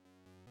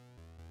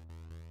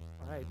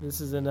right,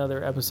 this is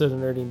another episode of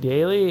Nerding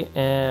Daily,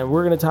 and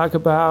we're going to talk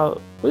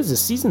about, what is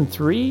this, Season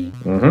 3?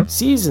 Mm-hmm.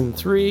 Season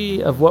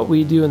 3 of What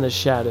We Do in the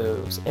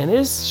Shadows. And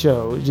this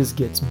show just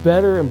gets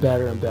better and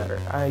better and better.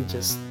 I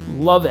just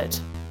love it.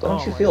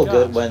 Don't you feel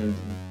good when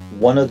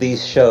one of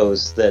these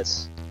shows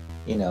that's,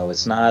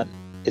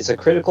 it's a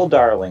critical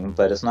darling,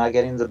 but it's not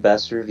getting the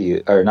best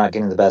review, or not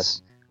getting the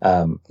best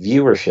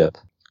viewership.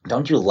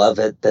 Don't you love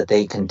it that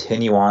they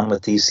continue on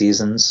with these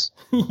seasons?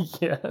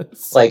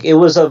 Yes. Like, it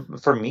was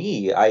for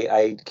me,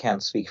 I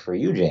can't speak for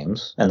you,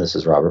 James, and this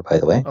is Robert, by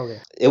the way. Okay.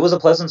 It was a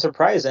pleasant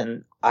surprise,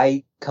 and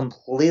I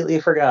completely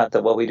forgot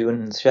that What We Do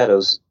in the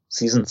Shadows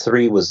Season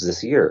 3 was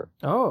this year.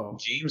 Oh.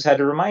 James had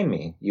to remind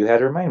me. You had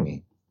to remind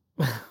me.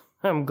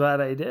 I'm glad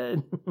I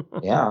did.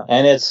 Yeah,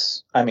 and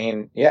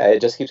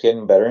it just keeps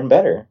getting better and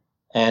better.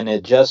 And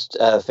it just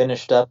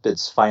finished up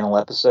its final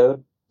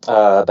episode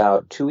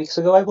about 2 weeks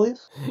ago, I believe.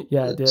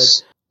 Yeah, it did.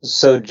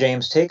 So,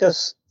 James, take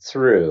us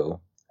through,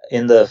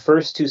 in the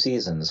first 2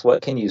 seasons,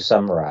 what can you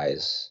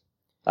summarize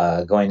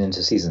going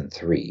into Season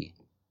 3?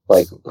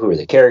 Like, who are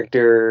the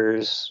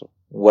characters?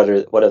 What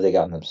have they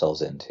gotten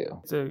themselves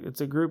into? It's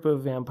a group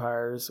of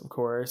vampires, of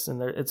course,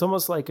 and it's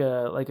almost like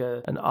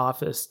an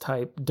Office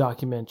type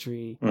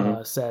documentary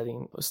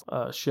setting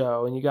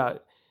show. And you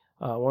got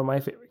one of my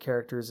favorite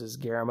characters is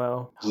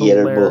Guillermo.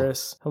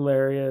 Hilarious.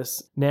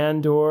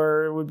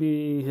 Nandor would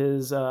be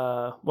his.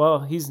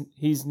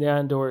 He's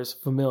Nandor's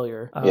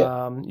familiar.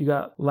 You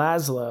got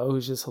Laszlo,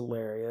 who's just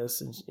hilarious.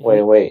 And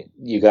wait!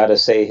 You got to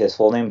say his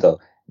full name though.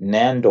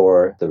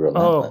 Nandor the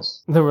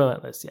Relentless. Oh, the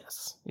Relentless.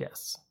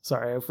 Yes.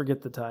 Sorry, I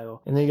forget the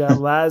title. And then you got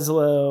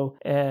Laszlo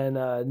and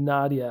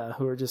Nadia,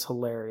 who are just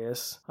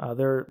hilarious.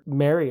 They're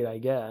married, I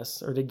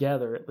guess, or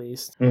together at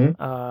least.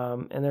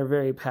 Mm-hmm. And they're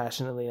very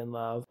passionately in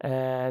love.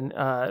 And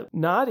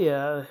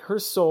Nadia, her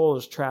soul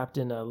is trapped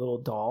in a little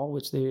doll,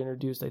 which they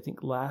introduced, I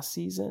think, last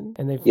season.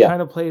 And they've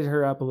kind of played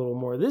her up a little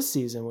more this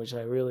season, which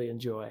I really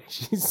enjoy.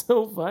 She's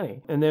so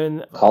funny. And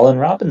then Colin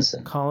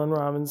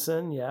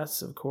Robinson,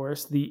 yes, of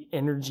course. The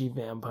energy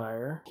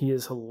vampire. He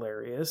is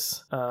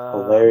hilarious.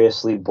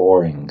 Hilariously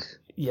boring.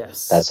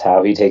 Yes, that's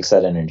how he takes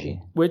that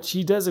energy. Which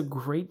he does a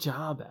great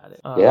job at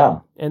it. Yeah,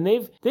 and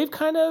they've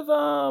kind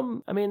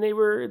of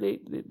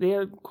they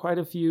had quite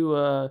a few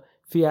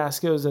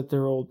fiascos at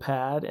their old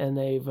pad, and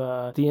they've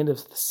at the end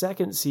of the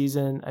second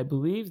season, I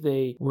believe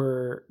they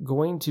were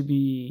going to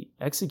be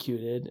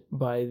executed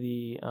by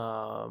the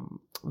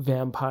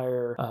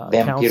vampire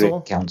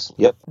council.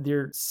 Yep,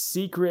 their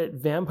secret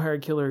vampire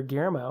killer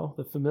Guillermo,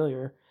 the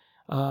familiar.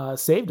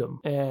 Saved them,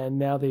 and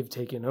now they've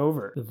taken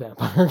over the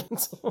vampire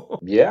council.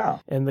 Yeah,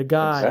 and the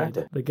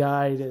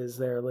guide is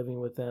there living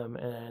with them,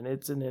 and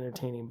it's an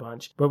entertaining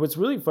bunch. But what's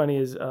really funny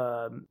is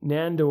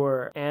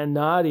Nandor and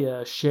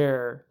Nadia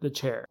share the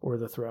chair or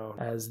the throne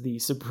as the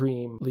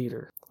supreme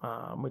leader,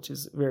 which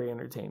is very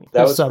entertaining.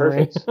 That was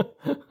perfect.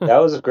 That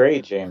was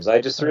great, James.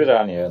 I just threw it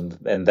on you,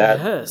 and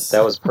that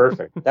was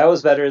perfect. That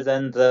was better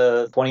than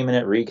the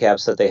 20-minute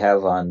recaps that they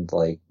have on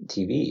like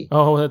TV.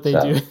 Oh, that they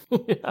do.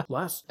 Yeah.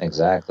 Less.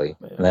 Exactly.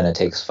 And then it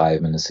takes 5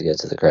 minutes to get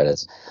to the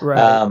credits.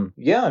 Right.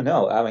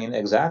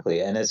 Exactly.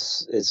 And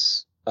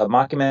it's a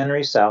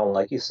mockumentary style,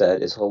 like you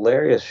said. It's a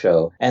hilarious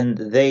show. And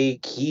they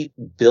keep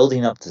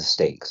building up the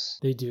stakes.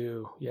 They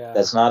do, yeah.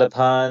 That's not a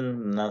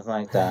pun, nothing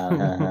like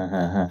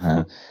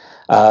that.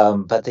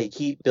 But they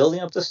keep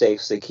building up the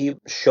stakes. They keep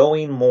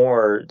showing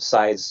more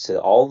sides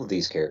to all of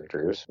these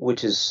characters,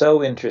 which is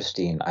so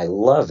interesting. I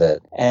love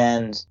it.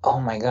 And, oh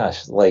my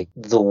gosh, like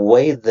the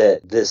way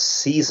that this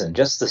season,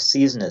 just the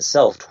season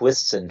itself,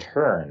 twists and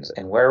turns,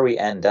 and where we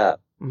end up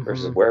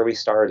versus where we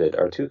started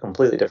are two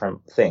completely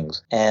different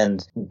things.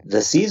 And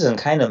the season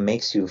kind of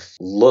makes you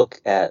look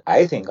at,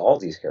 I think, all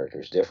these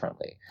characters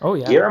differently. Oh,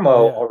 yeah.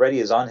 Guillermo already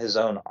is on his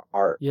own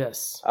arc.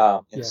 Yes.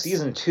 In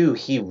season 2,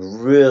 he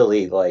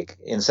really, like,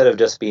 instead of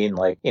just being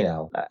like,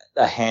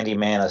 a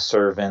handyman, a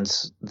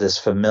servant, this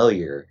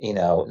familiar,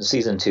 in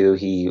season 2,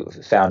 he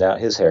found out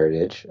his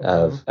heritage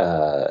of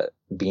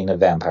being a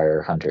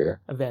vampire hunter,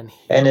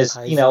 and is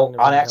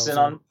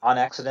on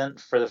accident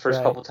for the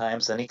first couple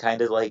times. Then he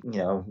kind of like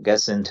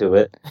gets into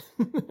it,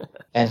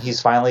 and he's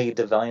finally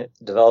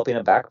developing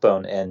a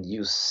backbone. And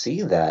you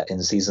see that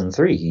in season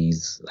 3,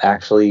 he's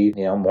actually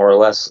more or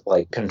less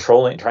like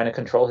trying to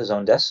control his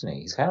own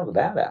destiny. He's kind of a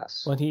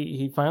badass. When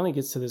he finally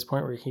gets to this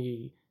point where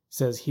he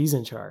says he's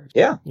in charge.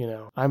 Yeah.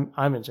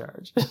 I'm in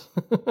charge.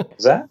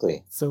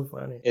 Exactly. So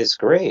funny. It's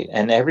great.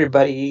 And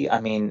everybody,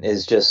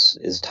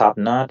 is top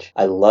notch.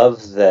 I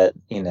love that,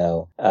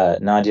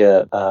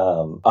 Nadia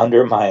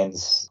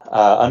undermines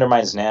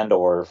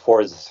Nandor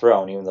for the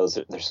throne, even though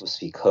they're supposed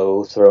to be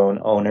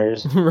co-throne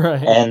owners.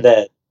 Right. And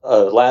that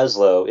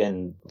Laszlo,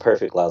 in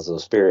perfect Laszlo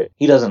spirit,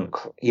 he doesn't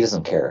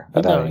care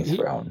about any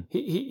throne.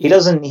 He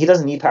doesn't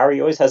need power.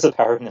 He always has the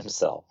power in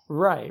himself.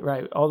 Right.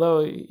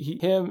 Although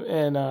him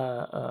and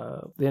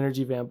the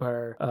energy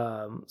vampire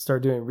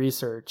start doing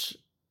research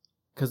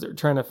because they're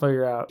trying to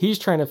figure out. He's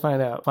trying to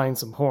find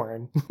some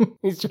porn.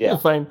 He's trying to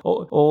find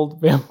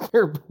old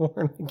vampire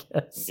porn, I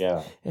guess.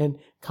 Yeah. And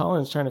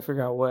Colin's trying to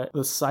figure out what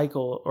the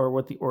cycle or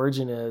what the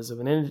origin is of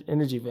an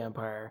energy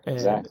vampire. And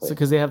exactly. So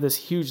because they have this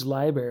huge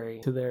library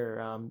to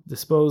their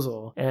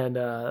disposal, and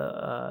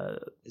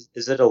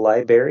is it a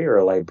library or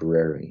a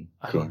library?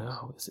 I don't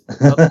know. Is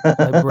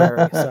it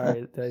library?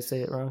 Sorry, did I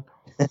say it wrong?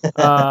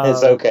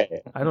 It's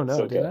okay. I don't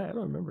know. Okay. Did I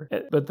don't remember.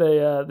 But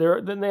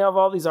then they have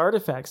all these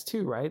artifacts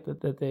too, right?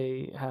 That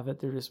they have at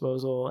their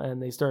disposal,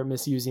 and they start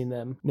misusing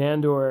them.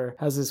 Nandor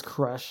has this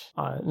crush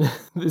on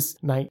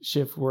this night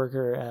shift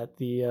worker at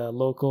the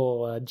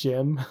local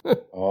gym.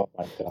 Oh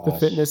my gosh! The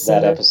fitness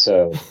center.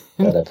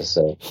 That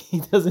episode. He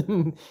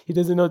doesn't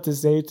know what to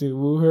say to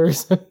woo her,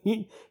 so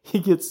he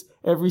gets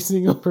every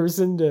single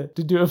person to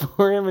do it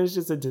for him, and it's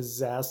just a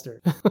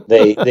disaster.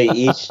 They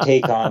each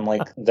take on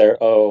like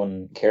their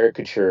own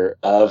caricature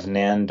of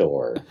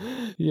Nandor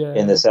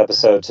in this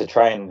episode to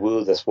try and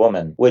woo this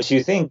woman, which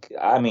you think,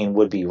 I mean,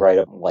 would be right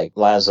up like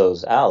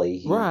Laszlo's alley.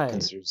 He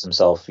considers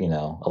himself,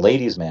 a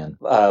ladies' man.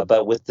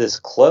 But with this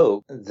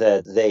cloak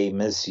that they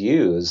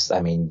misuse,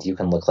 I mean, you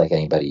can look like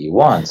anybody you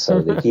want.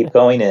 So they keep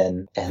going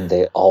in, and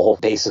they all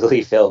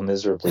basically fail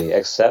miserably,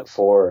 except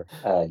for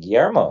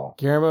Guillermo.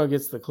 Guillermo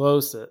gets the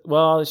closest.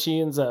 Well, she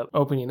ends up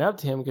opening up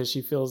to him because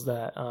she feels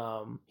that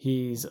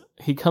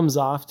he comes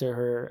off to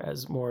her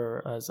as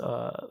more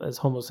as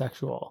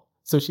homosexual.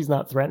 So she's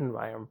not threatened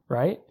by him,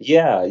 right?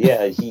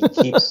 Yeah. He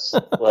keeps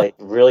like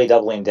really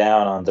doubling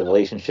down on the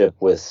relationship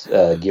with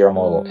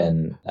Guillermo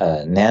and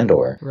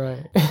Nandor,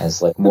 right?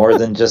 As like more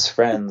than just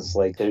friends.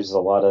 Like there's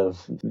a lot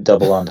of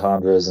double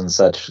entendres and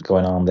such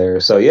going on there.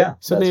 So yeah.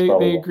 So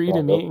they agree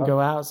to meet and go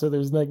out. So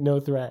there's like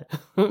no threat.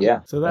 Yeah.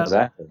 So that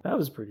exactly. That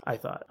was pretty. I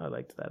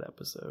liked that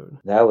episode.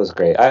 That was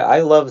great. I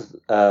love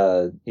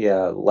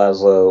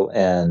Laszlo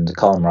and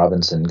Colin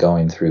Robinson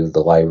going through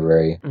the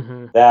library.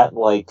 Mm-hmm.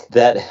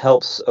 That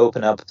helps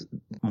open up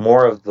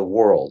more of the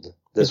world,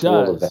 this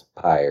world of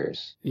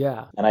vampires.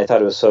 Yeah. And I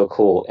thought it was so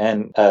cool.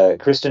 And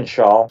Kristen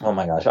Schaal, oh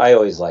my gosh, I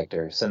always liked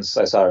her since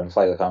I saw her in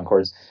Flight of the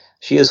Conchords.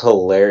 She is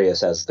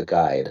hilarious as the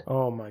guide.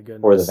 Oh my goodness.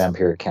 For the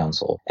Vampiric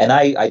Council. And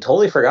I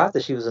totally forgot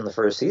that she was in the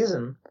first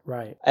season.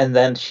 Right. And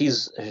then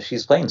she's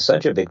playing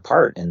such a big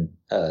part in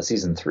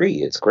season 3.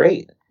 It's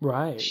great.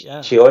 Right.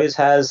 Yeah. She always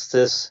has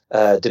this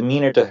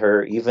demeanor to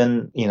her,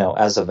 even,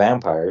 as a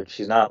vampire.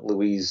 She's not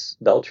Louise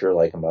Belcher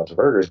like in Bob's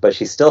Burgers, but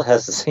she still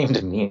has the same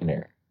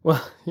demeanor.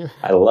 Well,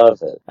 I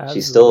love it. Absolutely.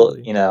 She's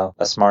still,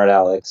 a smart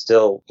aleck,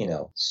 still,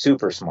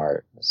 super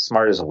smart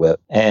as a whip,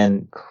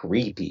 and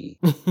creepy.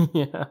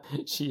 Yeah,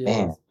 she is.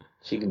 Man,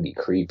 she can be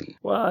creepy.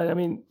 Well, I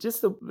mean,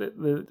 just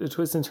the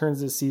twists and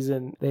turns this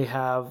season. They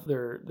have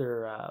their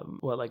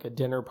like a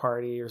dinner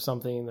party or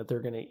something that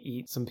they're going to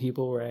eat some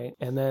people, right?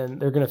 And then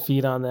they're going to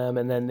feed on them,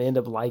 and then they end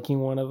up liking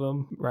one of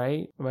them,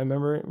 right? Am I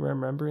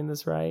remembering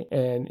this right?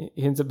 And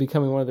he ends up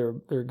becoming one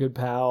of their good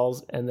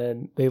pals, and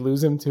then they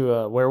lose him to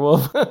a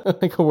werewolf,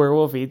 like a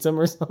werewolf eats him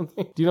or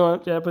something. Do you know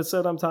what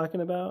episode I'm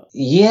talking about?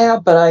 Yeah,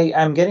 but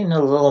I'm getting a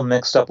little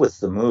mixed up with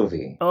the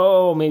movie.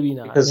 Oh, maybe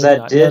not. Because maybe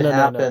that did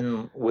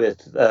happen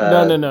with...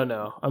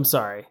 No. I'm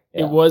sorry.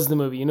 Yeah. It was the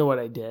movie. You know what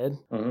I did?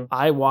 Mm-hmm.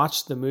 I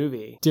watched the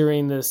movie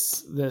during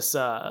this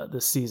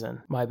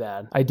season. My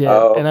bad. I did.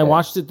 Oh, okay. And I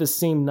watched it the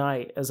same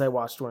night as I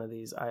watched one of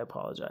these. I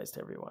apologize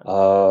to everyone.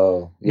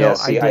 Oh, yeah. No,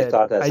 see, I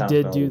thought that I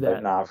did do that.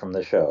 But not from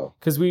the show.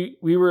 Because we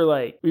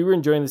were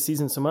enjoying the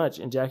season so much,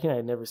 and Jackie and I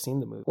had never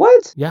seen the movie.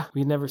 What? Yeah,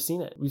 we'd never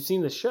seen it. We've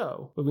seen the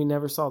show, but we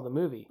never saw the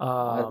movie.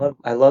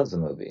 I love the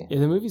movie. Yeah,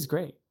 the movie's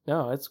great.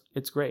 No,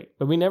 it's great,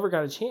 but we never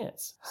got a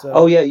chance. So.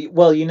 Oh yeah,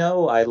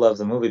 well I love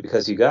the movie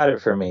because you got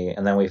it for me,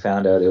 and then we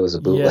found out it was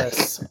a bootleg.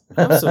 Yes,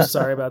 I'm so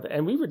sorry about that.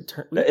 And we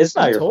returned. It's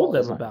not we your told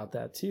fault. them about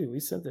that too. We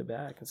sent it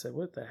back and said,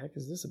 "What the heck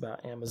is this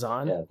about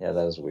Amazon?" Yeah,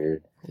 that was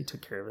weird. He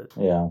took care of it.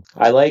 Yeah,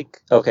 I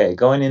like. Okay,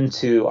 going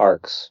into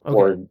arcs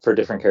for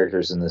different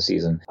characters in this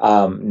season.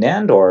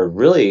 Nandor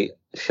really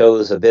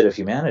shows a bit of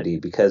humanity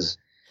because.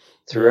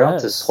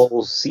 Throughout this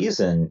whole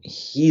season,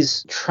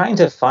 he's trying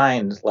to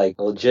find like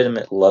a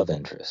legitimate love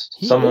interest,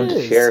 someone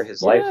to share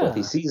his life with.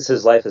 He sees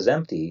his life as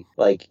empty.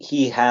 Like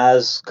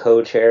he's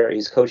co-chair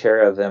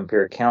of the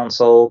Vampiric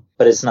Council,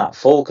 but it's not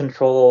full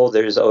control.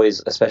 There's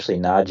always, especially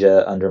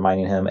Nadja,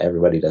 undermining him.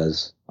 Everybody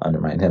does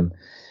undermine him.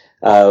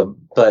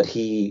 But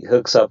he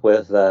hooks up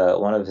with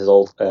one of his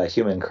old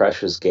human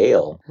crushes,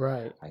 Gale.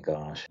 Right. My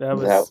gosh, that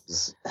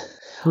was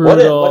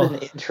what an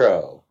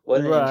intro.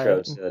 What an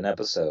intro to an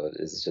episode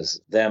is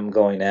just them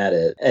going at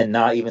it and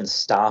not even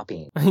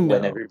stopping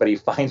when everybody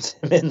finds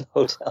him in the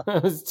hotel.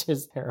 That was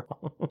just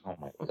terrible. Oh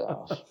my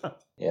gosh.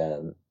 Yeah.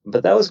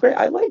 But that was great.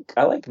 I like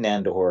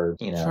Nandor,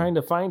 trying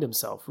to find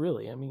himself,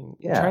 really. I mean,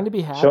 trying to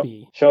be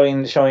happy.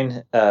 Showing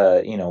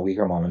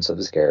weaker moments of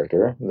his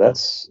character.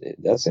 That's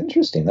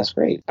interesting. That's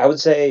great. I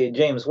would say,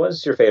 James,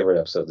 what's your favorite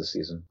episode this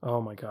season?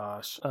 Oh my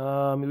gosh.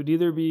 It would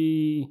either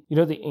be,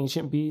 the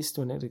ancient beast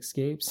when it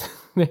escapes.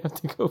 They have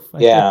to go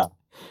find it.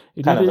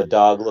 kind of a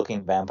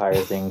dog-looking vampire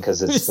thing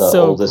because it's the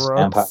so oldest gross.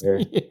 vampire.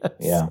 Yes.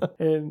 Yeah.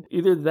 And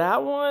either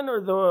that one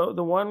or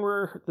the one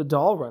where the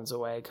doll runs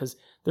away, because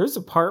there's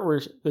a part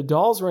where the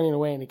doll's running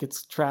away and it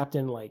gets trapped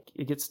in, like,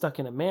 it gets stuck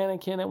in a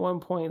mannequin at one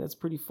point. That's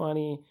pretty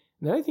funny.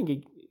 And then I think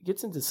it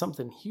gets into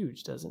something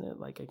huge, doesn't it?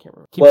 Like, I can't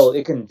remember. Well,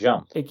 it can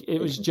jump.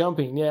 It was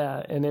jumping,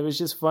 yeah. And it was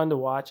just fun to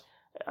watch.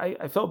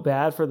 I felt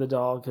bad for the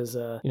doll because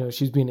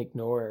she's being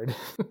ignored.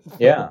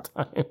 Yeah.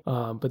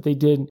 But they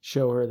did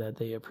show her that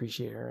they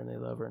appreciate her and they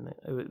love her,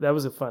 and that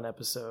was a fun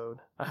episode.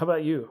 How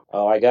about you?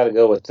 Oh, I got to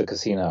go with the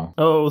casino.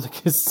 Oh, the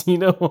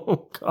casino!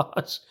 Oh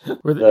gosh,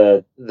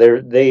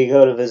 they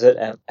go to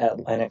visit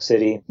Atlantic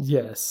City.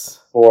 Yes.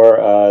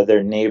 For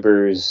their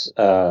neighbor's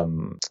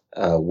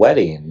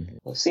wedding.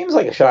 It seems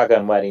like a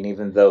shotgun wedding,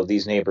 even though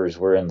these neighbors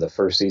were in the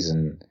first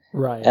season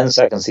and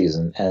second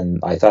season, and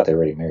I thought they were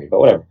already married, but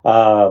whatever.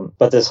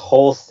 But this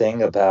whole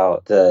thing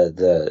about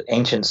the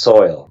ancient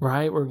soil.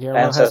 Right, where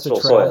Guillermo has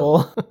to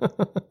travel.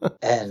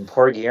 And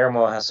poor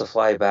Guillermo has to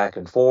fly back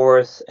and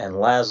forth, and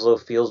Laszlo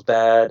feels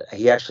bad.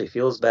 He actually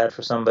feels bad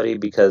for somebody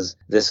because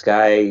this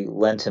guy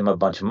lent him a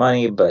bunch of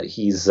money, but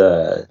he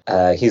fell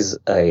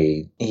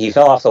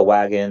off the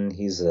wagon.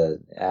 He's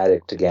an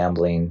addict to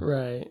gambling.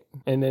 Right.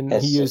 And then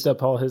he used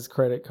up all his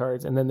credit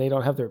cards, and then they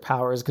don't have their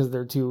powers because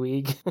they're too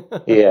weak.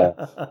 Yeah.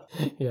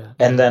 Yeah.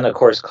 And then, of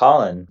course,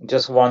 Colin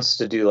just wants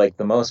to do, like,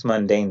 the most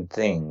mundane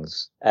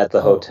things at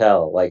the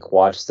hotel, like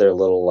watch their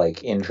little,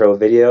 like, intro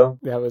video.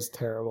 That was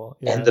terrible.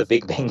 Yeah. And the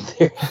Big Bang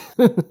Theory.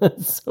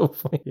 That's so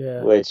funny.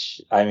 Yeah.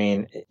 Which, I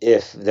mean,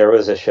 if there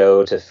was a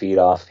show to feed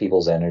off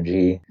people's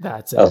energy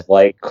of,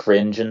 like,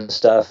 cringe and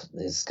stuff,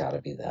 it's got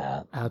to be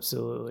that.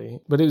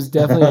 Absolutely. But it was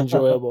definitely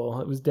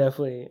enjoyable. It was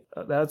definitely,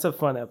 that's a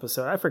fun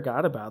episode. I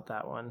forgot about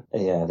that one.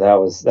 Yeah, that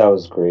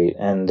was great.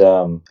 And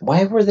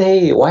why were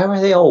they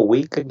all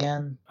weak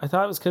again? I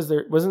thought it was because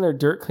wasn't their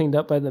dirt cleaned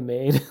up by the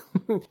maid.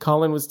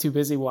 Colin was too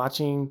busy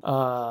watching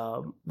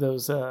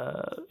those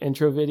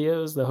intro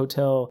videos, the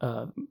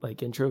hotel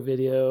like intro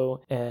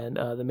video, and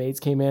the maids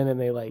came in and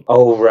they like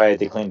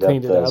they cleaned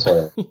up the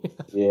soil.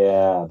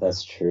 Yeah,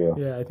 that's true.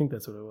 Yeah, I think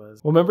that's what it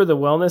was. Well, remember the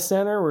wellness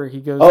center where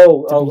he goes?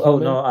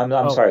 No,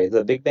 I'm sorry.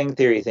 The Big Bang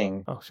Theory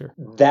thing. Oh, sure.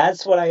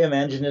 That's what I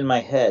imagined in my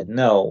head.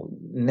 No,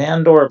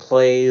 Nandor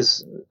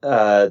plays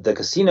the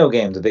casino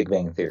game, The Big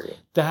Bang Theory.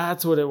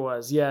 That's what it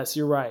was. Yes,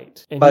 you're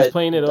right. And he's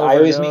playing it over. I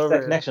always make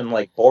that connection,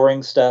 like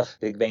boring stuff,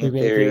 Big Bang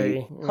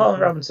Theory.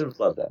 Colin Robinson would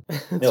love that.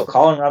 No,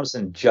 Colin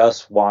Robinson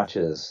just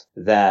watches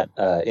that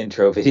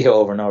intro video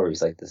over and over.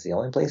 He's like, "This is the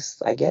only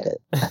place I get it."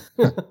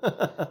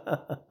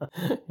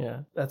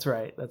 Yeah, that's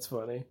right. That's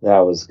funny.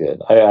 That was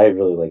good. I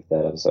really liked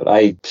that episode.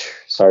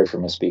 Sorry for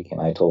misspeaking.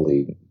 I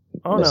totally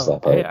missed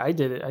that part. Hey, I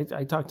did it.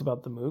 I talked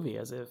about the movie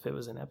as if it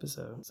was an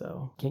episode,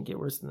 so can't get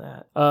worse than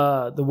that.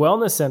 The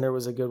wellness center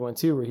was a good one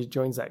too, where he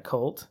joins that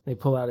cult. They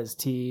pull out his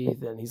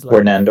teeth, and he's like,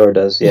 where Nandor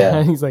does, yeah.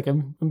 And he's like,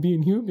 I'm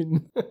being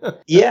human.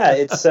 Yeah,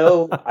 it's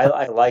so.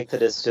 I like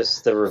that it's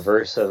just the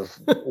reverse of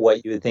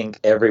what you would think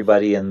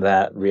everybody in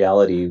that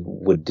reality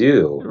would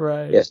do.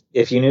 Right.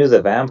 If you knew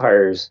the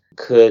vampires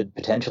could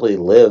potentially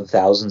live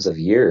thousands of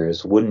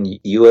years, wouldn't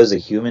you as a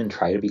human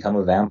try to become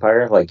a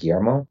vampire like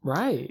Guillermo?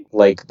 Right.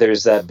 Like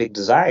there's that big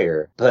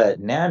desire,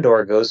 but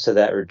Nandor goes to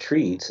that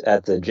retreat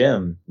at the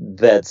gym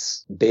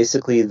that's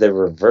basically the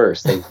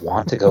reverse. They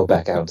want to go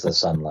back out into the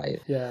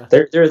sunlight. Yeah.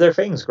 Their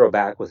fangs grow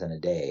back within a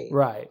day.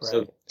 Right.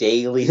 So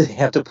daily they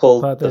have to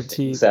pull the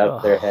fangs out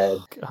of their head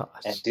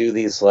and do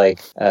these like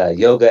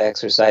yoga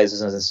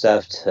exercises and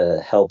stuff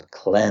to help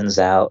cleanse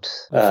out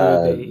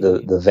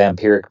the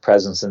vampiric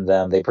presence in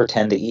them. They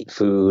pretend to eat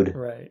food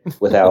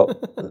without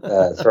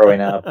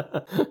throwing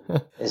up.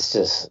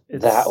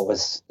 That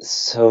was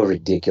so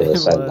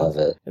ridiculous. I love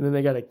it. And then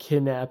they got to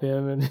kidnap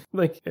him and then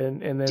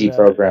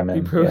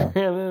deprogram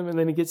him, and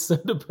then he gets so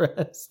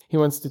depressed he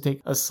wants to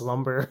take a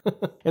slumber,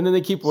 and then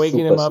they keep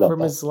waking him up from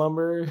his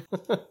slumber.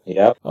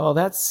 Yep. Oh,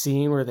 that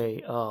scene where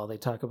they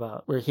talk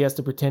about where he has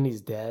to pretend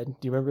he's dead.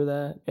 Do you remember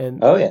that?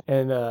 And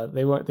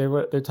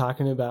they're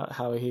talking about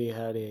how he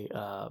had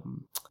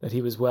that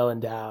he was well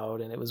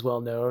endowed and it was well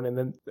known. And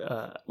then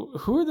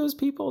who are those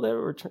people that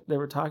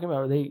were talking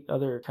about? Are they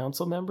other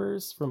council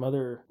members from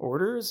other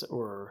orders,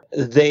 or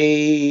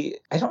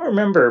I don't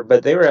remember,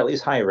 but they were at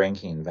least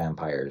high-ranking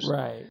vampires.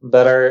 Right.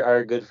 But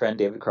our good friend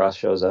David Cross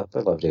shows up. I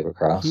love David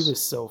Cross. He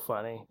was so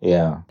funny.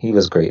 Yeah, he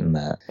was great in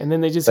that. And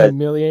then they just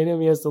humiliate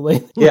him. He has to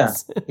lay. Yeah,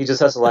 he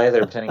just has to lie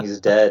there pretending he's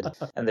dead.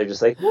 And they're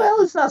just like,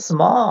 well, it's not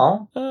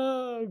small.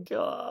 Oh,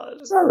 God.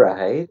 It's all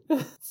right.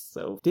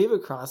 So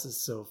David Cross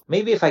is so...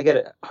 Maybe if I get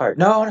it hard.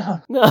 No.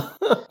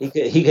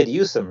 He could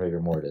use some rigor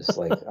mortis.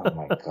 Like, oh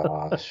my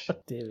gosh.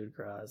 David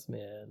Cross,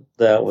 man.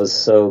 That was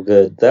so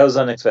good. That was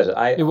unexpected.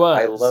 It was.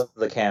 I love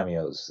the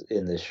cameos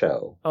in this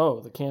show. Oh,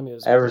 the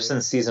cameos. Ever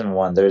since season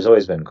 1, there's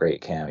always been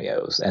great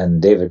cameos.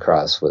 And David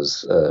Cross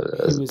was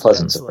a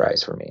pleasant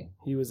surprise for me.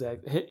 He was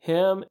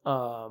him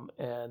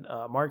and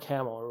Mark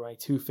Hamill were my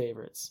two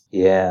favorites.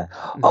 Yeah.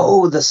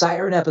 Oh, the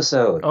Siren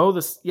episode. Oh,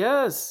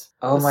 yes. Yes.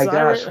 Oh The my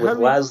siren- gosh, how with do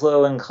we-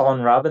 Laszlo and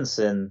Colin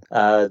Robinson,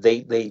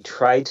 they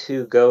try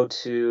to go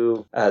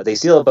to they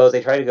steal a boat.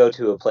 They try to go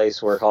to a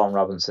place where Colin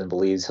Robinson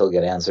believes he'll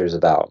get answers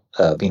about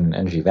being an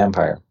energy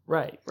vampire.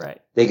 Right.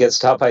 They get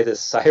stopped by this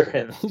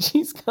siren.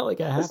 She's got like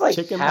a half It's like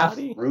chicken half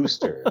body.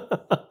 rooster.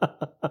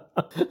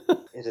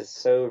 It is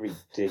so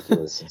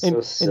ridiculous and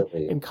so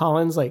silly. And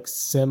Colin's like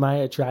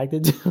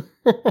semi-attracted to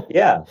her.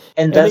 Yeah,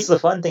 and that's the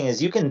fun thing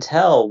is you can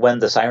tell when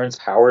the siren's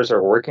powers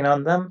are working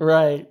on them.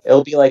 Right.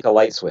 It'll be like a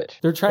light switch.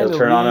 They're trying It'll to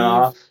turn leave. on and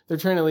off. They're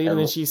trying to leave, and And-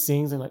 then she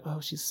sings, and like,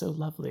 oh, she's so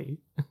lovely.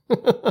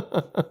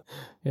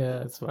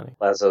 Yeah, it's funny.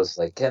 Laszlo's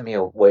like, get me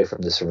away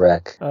from this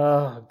wreck.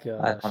 Oh I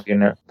gosh, want you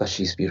to, but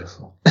she's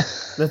beautiful.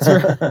 that's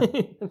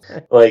right.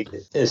 Like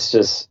it's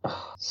just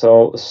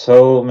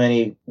so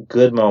many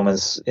good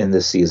moments in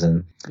this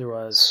season. There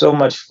was. So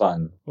much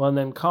fun. Well, and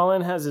then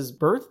Colin has his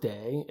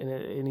birthday,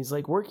 and he's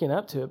like working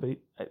up to it,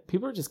 but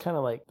people are just kind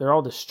of like they're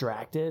all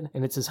distracted,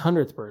 and it's his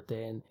 100th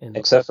birthday, and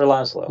Except for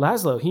Laszlo.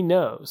 Laszlo, he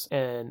knows,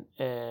 and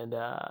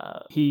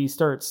he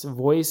starts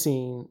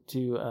voicing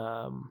to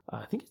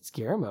I think it's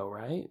Guillermo,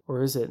 right?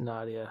 Or is it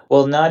Nadia?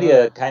 Well,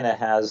 Nadia kind of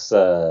has,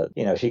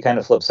 she kind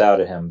of flips out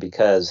at him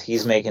because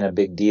he's making a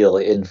big deal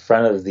in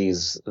front of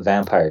these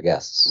vampire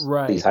guests,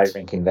 Right. These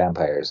high-ranking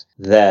vampires,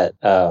 that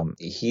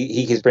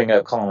he keeps bringing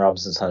up Colin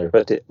Robinson's 100th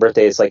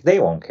birthday. It's like they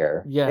won't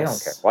care. Yes. They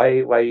don't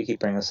care. Why do you keep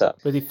bringing this up?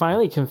 But he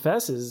finally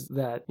confesses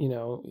that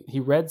he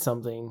read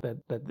something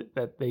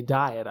that they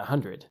die at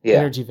 100. Yeah.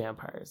 Energy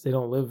vampires, they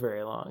don't live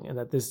very long, and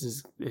that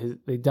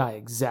they die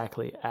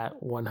exactly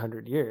at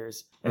 100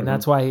 years, and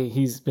that's why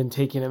he's been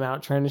taking him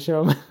out, trying to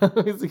show him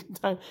it's a good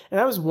time. And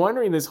I was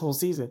wondering this whole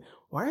season,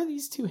 why are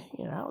these two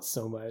hanging out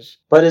so much?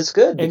 But it's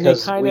good And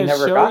because they kind we of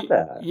never show got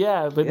that.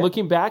 Yeah, but Yeah.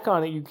 looking back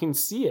on it, you can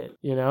see it,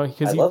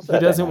 because I he love that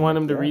doesn't want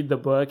him dynamic, to yeah. read the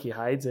book. He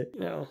hides it,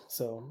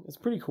 so it's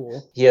pretty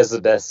cool. He has the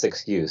best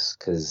excuse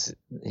because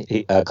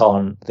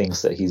Colin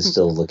thinks that he's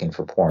still looking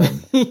for porn.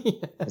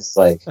 It's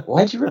like,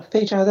 why'd you rip a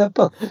page out of that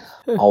book?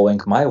 I'll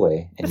wink my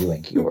way and you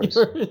wink yours.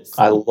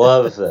 I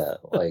love that.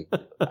 Like,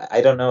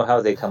 I don't know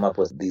how they come up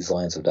with these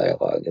lines of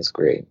dialogue. It's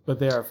great. But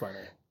they are funny.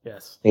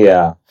 Yes.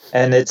 Yeah.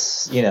 And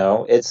it's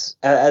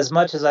as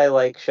much as I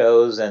like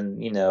shows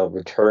and,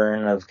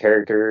 return of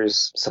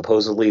characters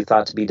supposedly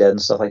thought to be dead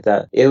and stuff like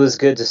that, it was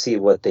good to see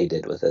what they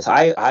did with this.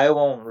 I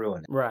won't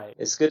ruin it. Right.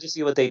 It's good to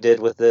see what they did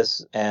with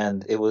this,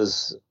 and it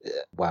was,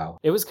 wow.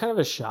 It was kind of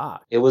a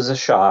shock. It was a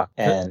shock,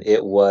 and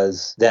it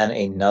was then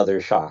another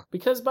shock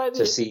Because by the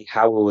to see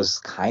how it was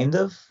kind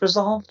of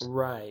resolved.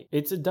 Right.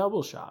 It's a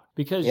double shock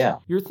because Yeah.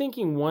 you're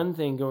thinking one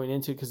thing going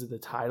into it because of the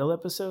title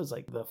episodes,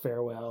 like the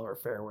farewell or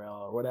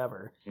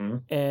whatever.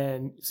 Mhm.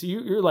 And so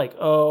you're like,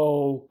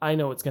 oh, I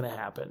know what's going to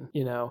happen,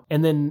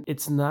 and then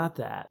it's not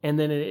that. And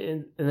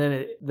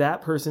then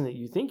that person that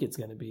you think it's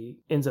going to be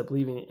ends up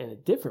leaving it in a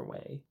different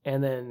way.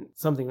 And then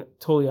something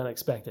totally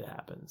unexpected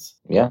happens.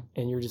 Yeah.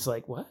 And you're just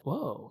like, what?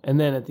 Whoa. And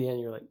then at the end,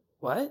 you're like,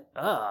 what?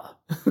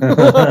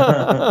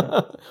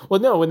 Well,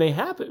 no, when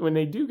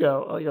they do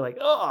go, you're like,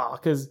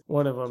 because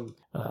one of them,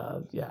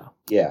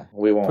 Yeah,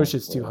 we won't.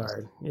 pushes too we won't.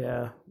 hard.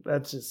 Yeah,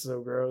 that's just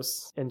so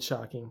gross and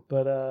shocking.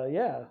 But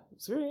yeah,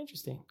 it's very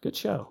interesting. Good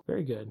show.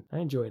 Very good. I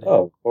enjoyed it.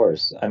 Oh, of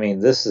course. I mean,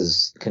 this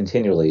is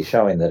continually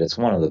showing that it's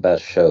one of the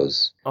best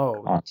shows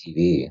Oh, on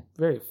TV.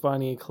 very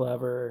funny,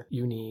 clever,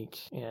 unique,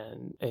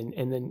 and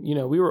then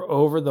we were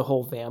over the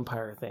whole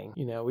vampire thing.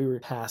 We were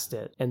past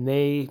it, and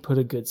they put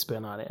a good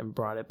spin on it and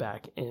brought it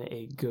back in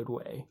a good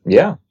way.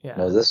 Yeah. Yeah,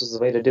 No, this is the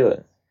way to do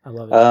it. I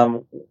love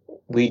it.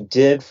 We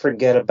did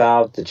forget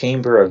about the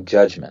Chamber of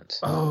Judgment.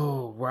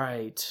 Oh,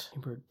 right.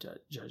 Chamber of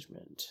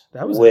Judgment.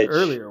 That was Which- an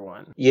earlier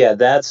one. Yeah,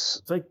 that's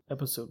It's like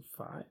episode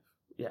 5.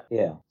 Yeah.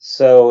 yeah.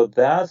 So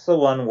that's the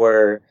one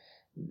where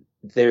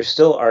they're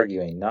still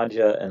arguing.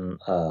 Nadja and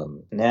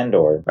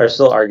Nandor are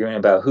still arguing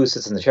about who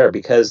sits in the chair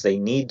because they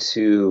need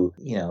to,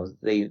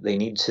 they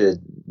need to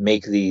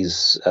make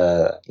these,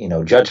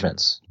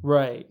 judgments.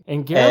 Right.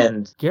 And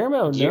And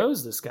Guillermo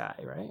knows this guy,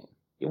 right?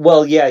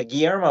 well, yeah,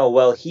 Guillermo.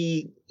 Well,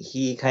 he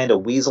kind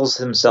of weasels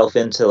himself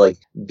into like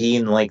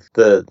being like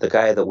the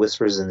guy that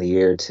whispers in the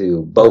ear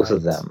to both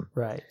of Right. them,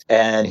 Right.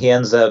 and he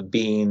ends up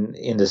being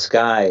in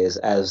disguise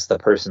as the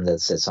person that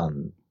sits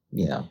on,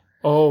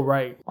 Oh,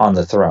 right. on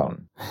the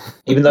throne.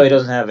 Even though he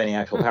doesn't have any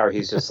actual power,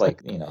 he's just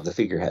like, the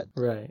figurehead.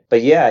 Right.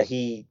 But yeah,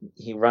 he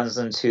runs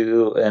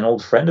into an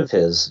old friend of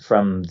his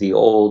from the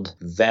old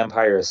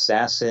vampire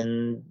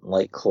assassin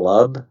like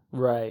club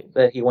Right.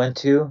 that he went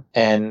to,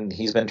 and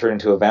he's been turned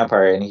into a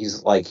vampire, and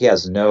he's like, he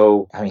doesn't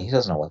know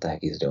what the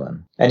heck he's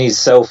doing. And he's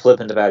so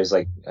flippant about it. He's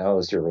like, oh,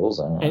 it's your rules.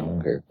 I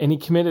don't care. And he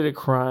committed a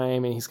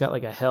crime, and he's got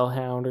like a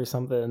hellhound or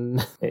something.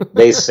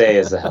 They say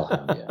it's a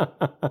hellhound,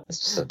 yeah. It's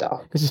just a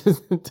dog. It's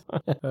just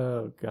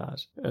oh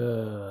gosh,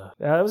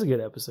 That was a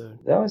good episode.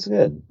 That was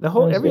good.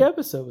 Every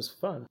episode was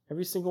fun.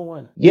 Every single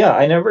one. Yeah,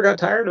 I never got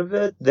tired of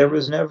it. There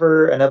was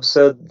never an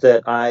episode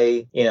that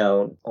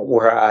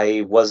where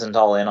I wasn't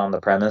all in on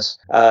the premise.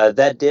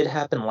 That did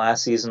happen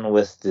last season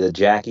with the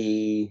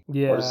Jackie.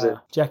 Yeah. What is it?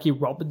 Jackie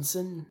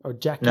Robinson or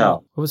Jackie?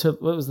 No.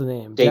 What was the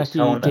name?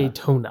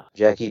 Daytona.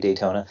 Jackie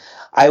Daytona.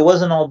 I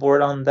wasn't all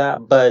bored on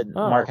that, but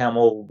Mark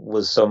Hamill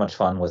was so much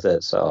fun with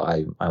it, so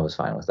I was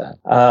fine with that.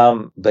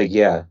 But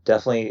yeah,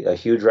 definitely a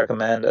huge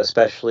recommend,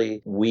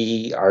 especially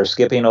we are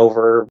skipping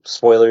over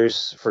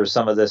spoilers for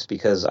some of this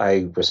because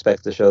I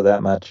respect the show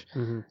that much.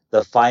 Mm-hmm.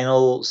 The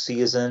final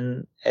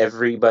season,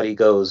 everybody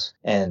goes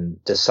and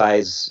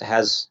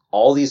has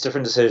all these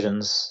different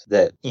decisions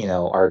that,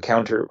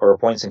 are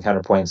points and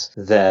counterpoints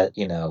that,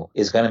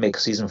 is going to make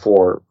season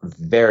 4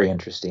 very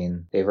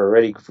interesting. They've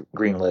already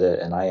greenlit it,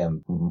 and I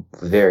am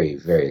very,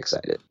 very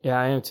excited. Yeah,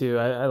 I am too.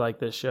 I like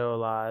this show a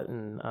lot,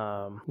 and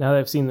now that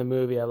I've seen the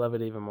movie, I love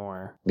it even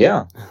more.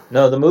 Yeah.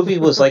 No, the movie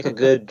was like a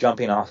good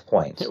jumping off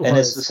point.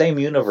 It's the same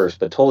universe,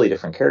 but totally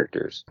different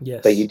characters.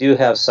 Yes. But you do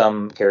have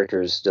some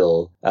characters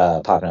still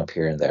popping up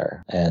here and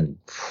there. And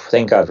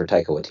thank God for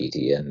Taika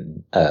Waititi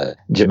and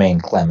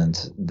Jermaine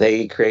Clement.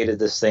 They created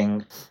this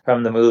thing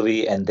from the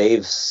movie, and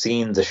they've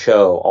seen the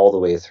show all the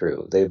way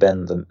through. They've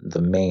been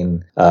the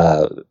main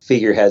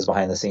figureheads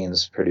behind the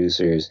scenes,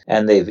 producers,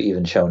 and they've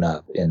even shown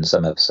up in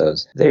some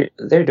episodes. They're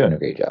doing a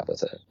great job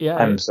with it. Yeah,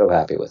 I'm so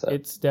happy with it.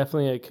 It's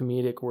definitely a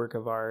comedic work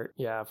of art.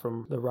 Yeah,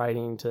 from the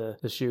writing to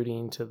the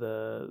shooting to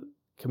the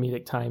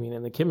comedic timing,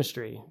 and the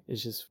chemistry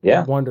is just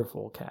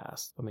wonderful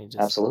cast. I mean,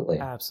 just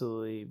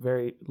absolutely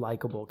very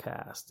likable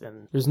cast,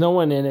 and there's no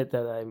one in it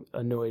that I'm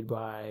annoyed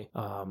by.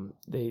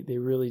 They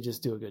really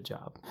just do a good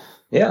job.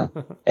 Yeah.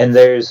 And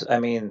there's,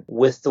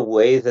 with the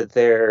way that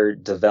they're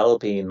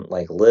developing,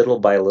 like little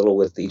by little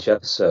with each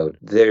episode,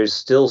 there's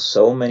still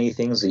so many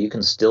things that you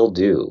can still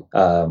do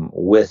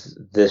with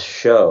this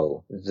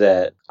show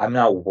that I'm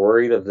not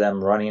worried of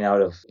them running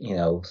out of,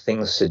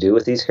 things to do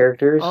with these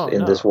characters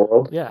this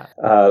world. Yeah.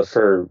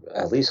 For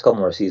at least a couple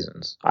more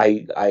seasons.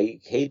 I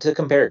hate to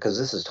compare it because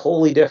this is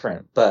totally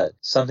different, but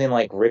something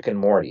like Rick and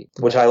Morty,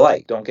 which I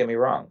like, don't get me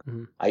wrong.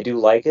 Mm-hmm. I do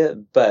like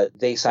it, but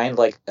they signed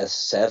like a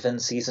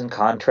 7-season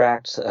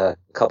contract a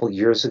couple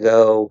years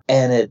ago,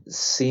 and it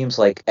seems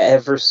like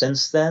ever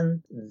since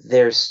then,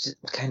 they're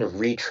kind of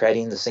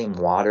retreading the same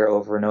water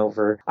over and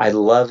over. I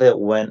love it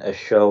when a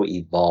show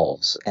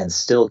evolves and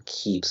still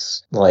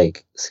keeps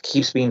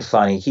being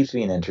funny, keeps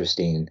being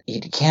interesting. You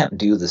can't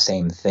do the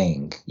same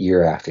thing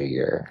year after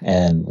year.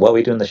 And What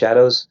We Do in the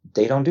Shadows,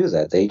 they don't do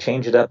that. They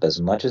change it up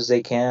as much as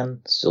they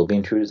can, still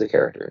being true to the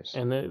characters.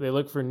 And they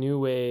look for new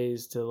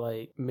ways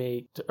to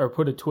make or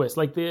put a twist,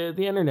 like the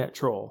internet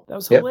troll. That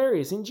was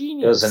hilarious,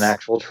 ingenious. It was an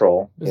actual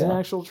troll. It was an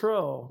actual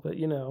troll, but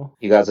you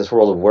got this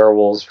world of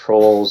werewolves,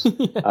 trolls.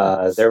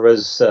 Yes. There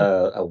was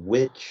a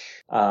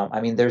witch.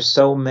 There's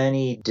so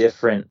many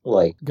different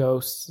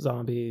ghosts,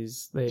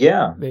 zombies.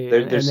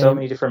 There's so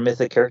many different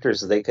mythic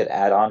characters that they could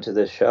add on to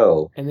this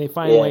show, and they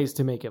find ways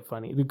to make it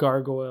funny. The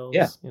gargoyles,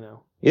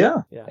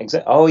 Yeah.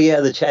 Exactly. Oh yeah,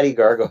 the chatty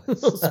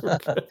gargoyles. Those were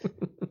good.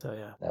 So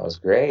yeah, that was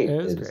great.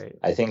 It was great.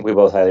 I think we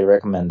both highly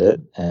recommend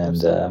it,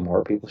 and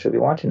more people should be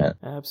watching it.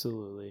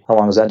 Absolutely. How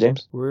long is that,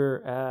 James?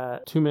 We're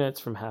at 2 minutes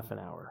from half an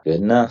hour.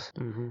 Good enough.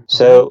 Mm-hmm.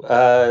 So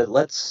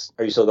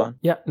are you still going?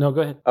 Yeah. No,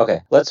 go ahead.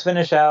 Okay. Let's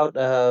finish out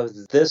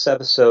this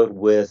episode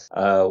with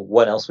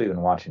what else we've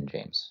been watching,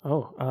 James.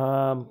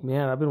 Oh,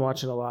 man, I've been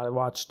watching a lot. I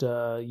watched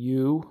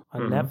You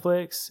on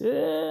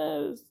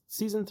Netflix.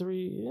 Season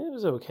 3, it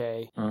was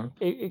okay. Mm-hmm.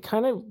 It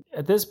kind of,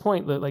 at this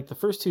point, like the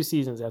first 2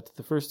 seasons, after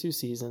the first 2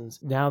 seasons,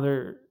 now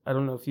I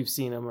don't know if you've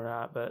seen him or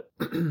not, but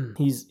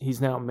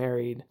he's now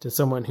married to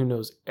someone who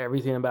knows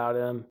everything about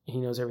him. He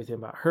knows everything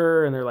about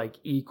her, and they're like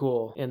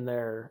equal in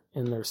their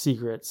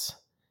secrets.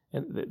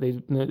 And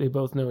they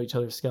both know each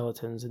other's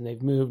skeletons, and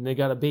they've moved and they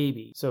got a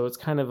baby. So it's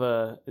kind of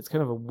a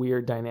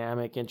weird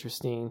dynamic,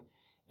 interesting.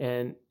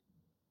 And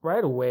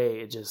right away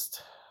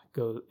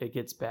it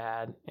gets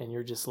bad, and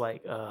you're just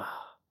like, ugh.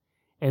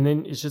 And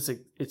then it's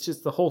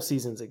just the whole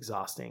season's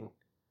exhausting,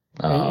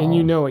 and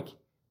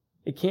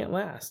it can't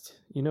last.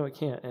 It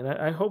can't, and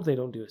I hope they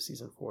don't do a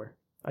season 4.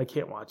 I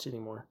can't watch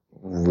anymore.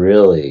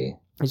 Really?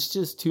 It's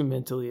just too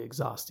mentally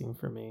exhausting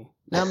for me.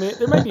 Now,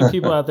 there might be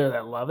people out there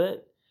that love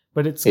it,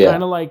 but it's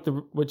kind of like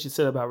what you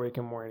said about Rick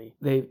and Morty.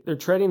 They're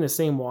treading the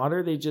same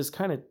water. They just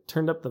kind of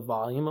turned up the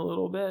volume a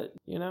little bit,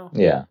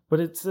 Yeah. But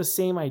it's the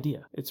same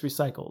idea. It's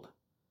recycled.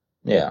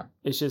 Yeah.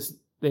 It's just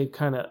they've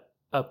kind of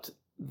upped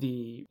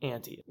the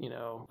ante,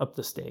 up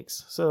the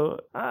stakes. So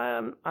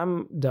I'm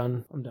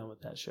done. I'm done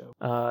with that show.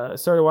 I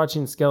started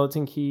watching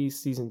Skeleton Key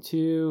season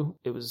 2.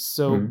 It was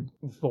so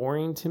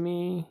boring to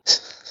me.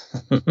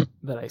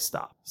 that I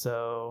stopped.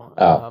 So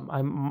Oh.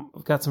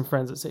 I've got some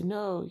friends that say,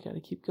 no, you got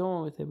to keep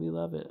going with it. We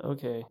love it.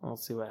 Okay, I'll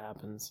see what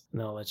happens.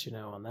 And I'll let you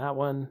know on that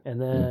one.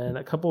 And then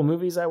a couple of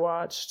movies I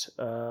watched.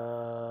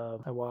 I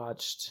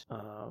watched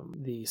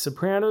the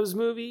Sopranos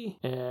movie,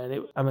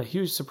 and I'm a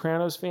huge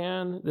Sopranos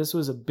fan. This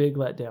was a big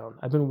letdown.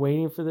 I've been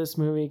waiting for this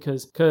movie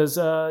because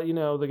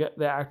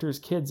the actor's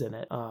kid's in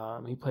it.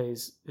 He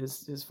plays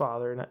his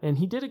father, and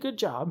he did a good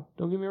job.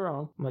 Don't get me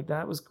wrong. Like,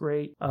 that was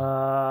great.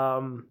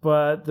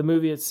 But the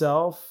movie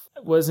itself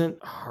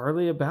wasn't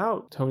hardly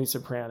about Tony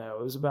Soprano.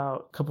 It was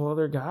about a couple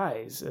other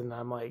guys, and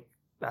I'm like,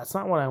 that's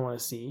not what I want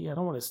to see. I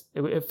don't want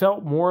to. It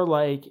felt more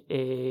like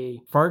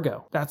a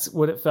Fargo. That's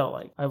what it felt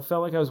like. I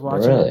felt like I was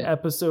watching an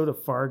episode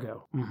of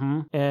Fargo.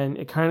 Mm-hmm. And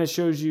it kind of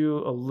shows you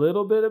a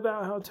little bit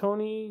about how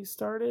Tony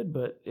started,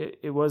 but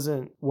it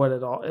wasn't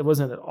it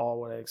wasn't at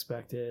all what I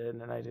expected,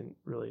 and I didn't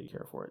really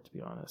care for it, to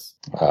be honest.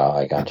 Oh,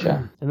 I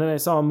gotcha. And then I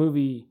saw a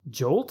movie,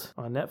 Jolt,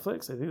 on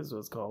Netflix. I think that's what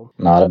it's called.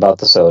 Not about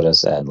the soda,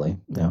 sadly.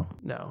 No.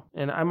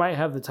 And I might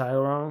have the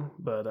title wrong,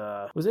 but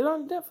was it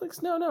on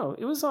Netflix? No.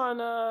 It was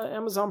on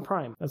Amazon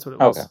Prime. That's what it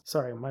was. Okay.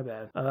 Sorry, my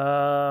bad.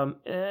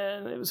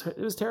 And it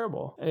was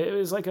terrible. It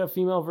was like a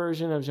female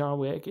version of John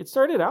Wick. It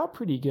started out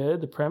pretty good.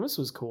 The premise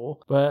was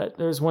cool, but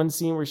there's one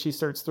scene where she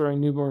starts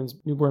throwing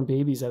newborn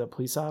babies at a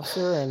police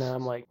officer, and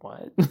I'm like,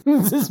 what?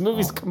 This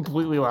movie's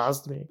completely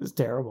lost me. It's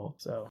terrible.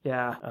 So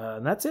yeah,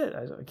 and that's it.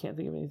 I can't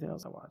think of anything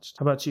else I watched.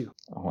 How about you?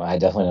 Well, I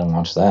definitely didn't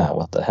watch that.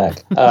 What the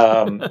heck?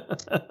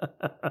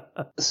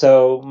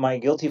 So my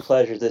guilty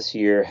pleasure this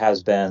year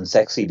has been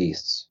Sexy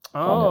Beasts.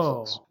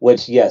 Oh,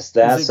 which, yes,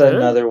 that's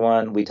another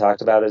one. We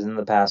talked about it in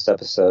the past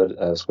episode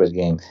of Squid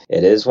Game.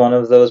 It is one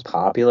of those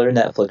popular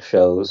Netflix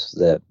shows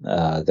that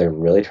they're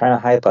really trying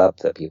to hype up,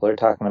 that people are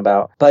talking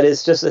about. But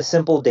it's just a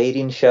simple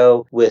dating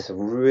show with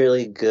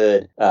really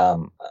good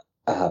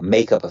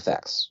makeup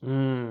effects.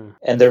 And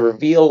the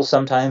reveal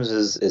sometimes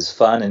is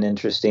fun and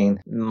interesting.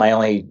 My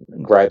only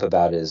gripe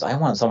about it is I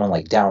want someone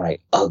like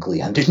downright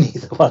ugly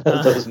underneath one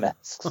of those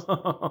masks.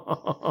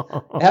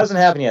 It hasn't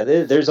happened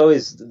yet. They're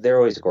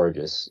always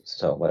gorgeous,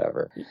 so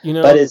whatever.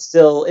 But it's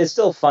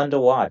still fun to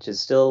watch. It's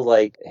still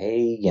like,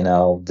 hey,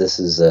 this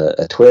is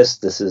a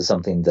twist. This is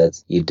something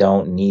that you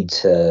don't need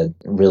to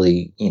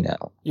really, You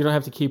don't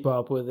have to keep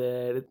up with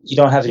it. You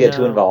don't have to get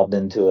too involved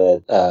into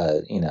it,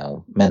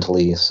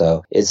 mentally.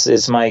 So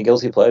it's my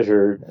guilty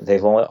pleasure.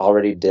 They've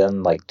already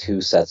done like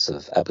 2 sets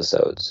of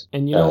episodes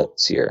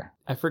this year.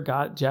 I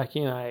forgot,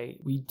 Jackie and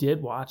we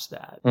did watch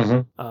that.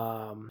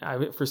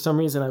 Mm-hmm. For some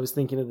reason, I was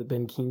thinking of the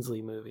Ben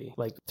Kingsley movie,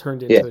 like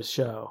turned into a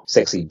show.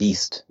 Sexy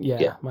Beast.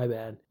 Yeah, my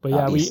bad. But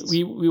yeah,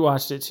 we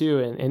watched it too,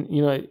 and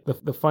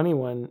the funny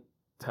one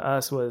to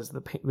us was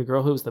the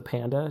girl who was the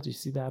panda. Did you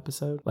see that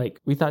episode? Like,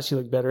 we thought she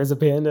looked better as a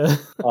panda.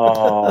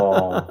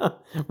 Oh.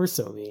 We're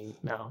so mean.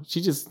 No,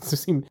 she just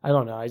seemed, I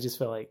don't know. I just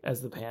felt like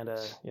as the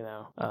panda,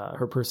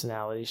 her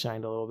personality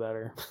shined a little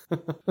better.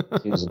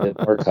 She was a bit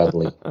more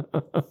cuddly.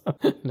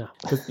 No,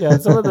 yeah,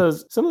 some of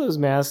those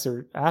masks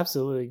are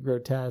absolutely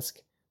grotesque.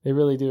 They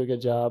really do a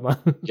good job.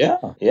 Yeah.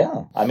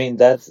 I mean,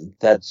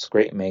 that's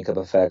great makeup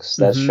effects.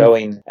 That's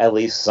showing at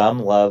least some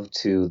love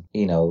to,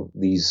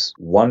 these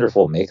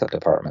wonderful makeup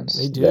departments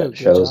that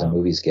shows and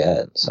movies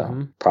get.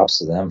 So props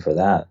to them for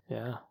that.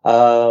 Yeah.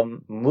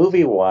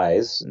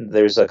 Movie-wise,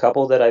 there's a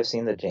couple that I've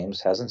seen that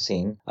James hasn't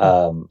seen.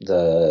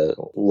 The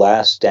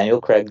last Daniel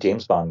Craig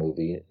James Bond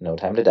movie, No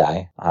Time to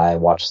Die. I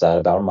watched that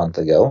about a month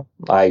ago.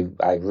 I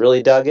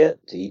really dug it.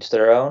 To each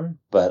their own.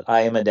 But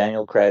I am a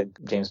Daniel Craig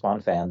James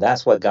Bond fan.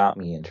 That's what got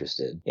me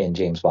interested in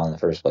James Bond in the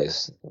first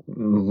place.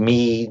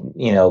 Me,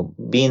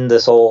 being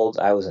this old,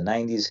 I was a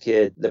 90s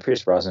kid. The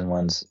Pierce Brosnan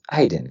ones,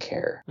 I didn't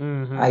care.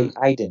 Mm-hmm.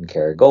 I didn't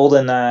care.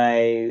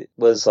 GoldenEye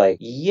was like,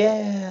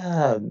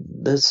 yeah,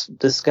 this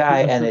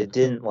guy, and it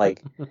didn't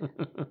like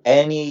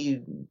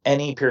any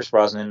Pierce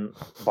Brosnan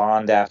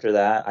Bond after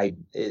that.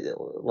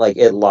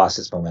 It lost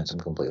its momentum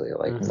completely.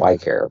 Like, why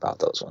care about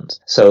those ones?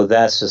 So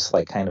that's just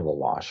like kind of a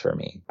wash for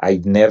me.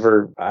 I'm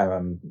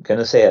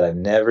gonna say it. I've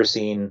never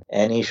seen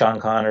any Sean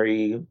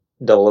Connery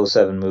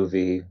 007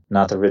 movie,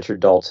 not the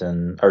Richard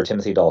Dalton or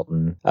Timothy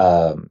Dalton,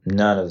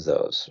 none of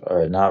those,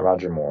 or not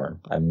Roger Moore.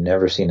 I've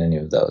never seen any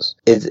of those.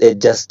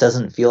 It just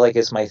doesn't feel like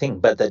it's my thing.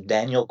 But the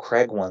Daniel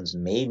Craig ones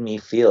made me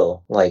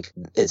feel like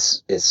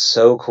it's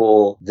so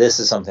cool. This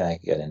is something I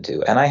could get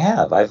into, and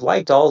I've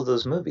liked all of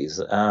those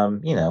movies.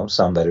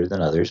 Some better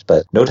than others,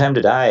 but No Time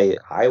to Die,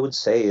 I would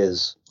say,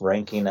 is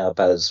ranking up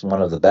as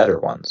one of the better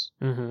ones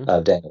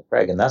of Daniel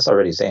Craig, and that's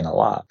already saying a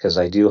lot because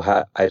I do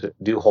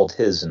hold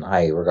his in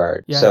high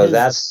regard. Yeah, so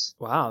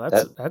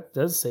that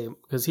does say,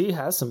 because he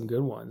has some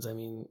good ones. I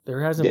mean,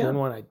 there hasn't been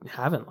one I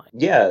haven't liked.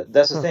 Yeah,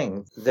 that's the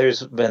thing.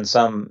 There's been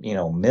some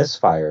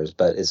misfires,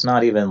 but it's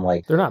not even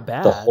like they're not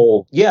bad. The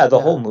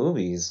whole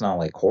movie is not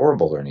like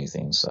horrible or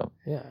anything. So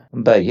yeah,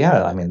 but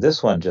yeah, I mean,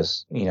 this one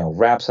just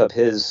wraps up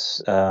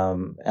his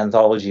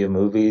anthology of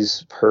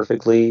movies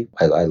perfectly.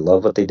 I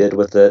love what they did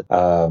with it.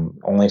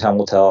 only time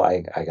will tell.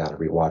 I gotta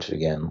rewatch it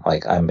again.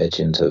 Like, I'm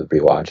itching to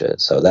rewatch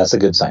it, so that's a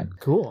good sign.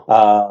 Cool.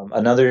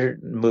 Another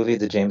movie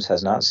that James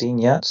has not seen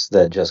yet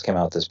that just came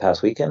out this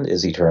past weekend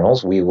is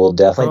Eternals. We will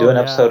definitely do an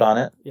episode on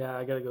it. Yeah,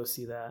 I gotta go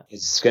see that.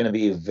 It's going to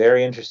be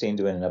very interesting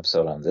doing an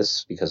episode on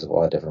this because of a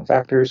lot of different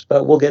factors,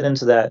 but we'll get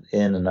into that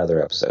in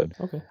another episode.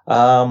 Okay.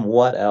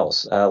 What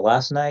else?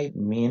 Last night,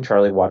 me and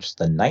Charlie watched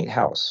The Night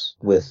House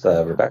with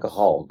Rebecca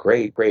Hall.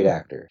 Great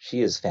actor.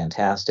 She is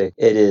fantastic.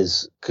 It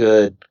is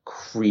good,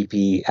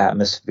 creepy,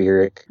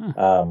 atmospheric,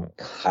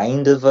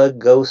 kind of a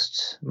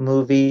ghost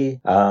movie,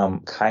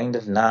 kind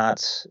of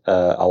not.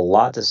 A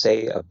lot to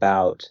say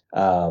about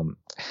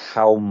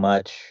how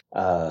much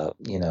a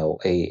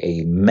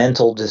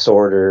mental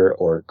disorder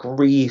or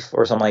grief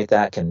or something like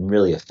that can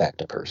really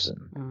affect a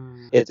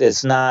person.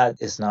 It's not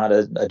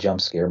a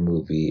jump scare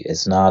movie.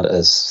 It's not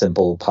a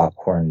simple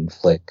popcorn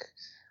flick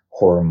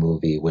horror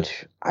movie,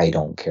 which I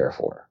don't care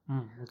for.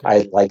 Okay.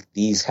 I like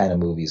these kind of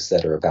movies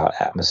that are about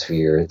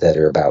atmosphere, that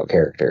are about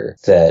character.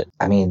 That's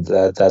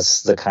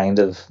the kind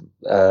of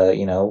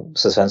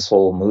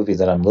suspenseful movie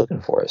that I'm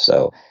looking for.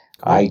 So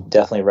I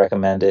definitely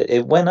recommend it.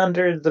 It went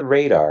under the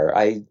radar.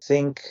 I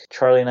think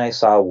Charlie and I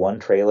saw one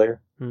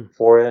trailer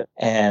for it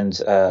and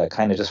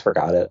kind of just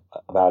forgot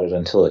about it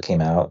until it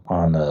came out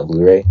on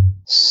Blu-ray.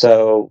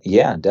 So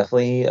yeah,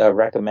 definitely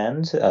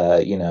recommend.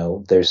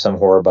 There's some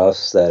horror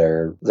buffs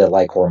that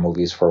like horror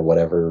movies for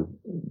whatever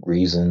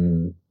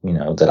reason,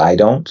 that I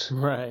don't.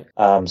 Right.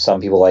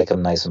 Some people like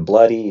them nice and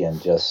bloody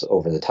and just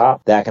over the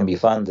top. That can be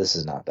fun. This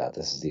is not that.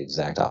 This is the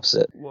exact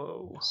opposite.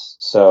 Whoa.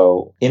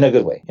 So in a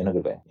good way,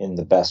 in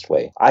the best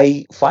way.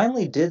 I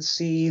finally did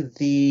see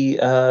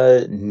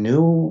the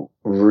new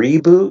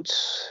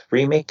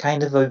remake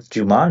kind of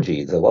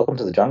Jumanji, the Welcome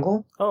to the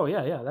Jungle. Oh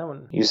yeah, that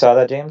one. You saw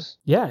that, James?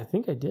 Yeah, I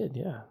think I did.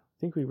 Yeah, I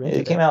think we rented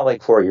it. It came out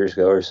like 4 years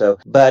ago or so,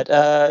 but it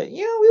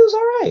was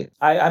all right.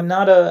 I'm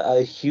not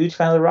a huge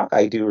fan of The Rock.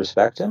 I do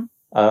respect him.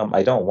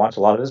 I don't watch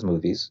a lot of his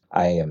movies.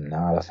 I am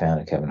not a fan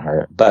of Kevin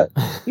Hart, but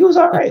he was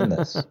all right in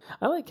this.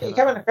 I like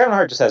Kevin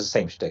Hart just has the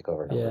same shtick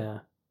over and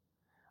over.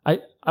 Yeah,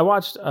 I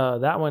watched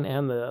that one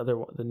and the other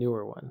one, the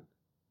newer one.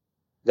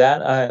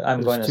 That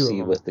I'm going to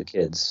see with the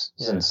kids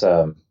since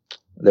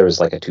there was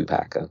like a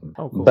 2-pack of them.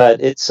 Oh, cool.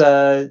 But it's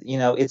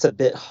it's a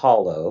bit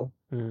hollow.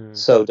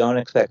 So don't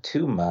expect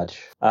too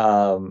much.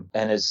 And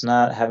it's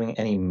not having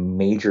any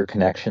major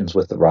connections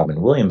with the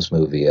Robin Williams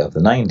movie of the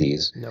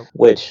 90s,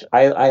 which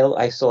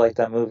I still like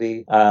that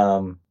movie.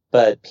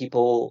 But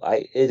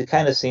it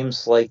kind of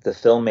seems like the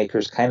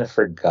filmmakers kind of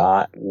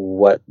forgot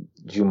what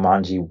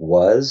Jumanji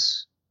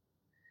was,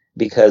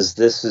 because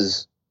this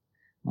is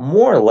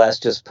more or less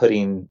just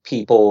putting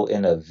people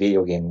in a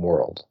video game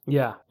world.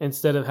 Yeah,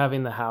 instead of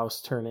having the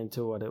house turn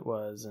into what it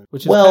was,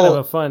 which is kind of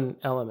a fun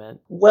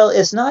element. Well,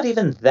 it's not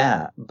even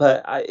that,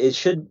 but it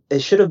should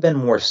have been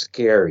more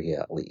scary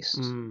at least,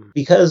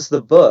 because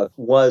the book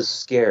was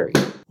scary.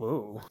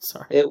 Whoa,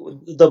 sorry.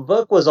 The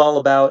book was all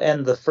about,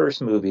 and the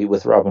first movie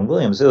with Robin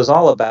Williams, it was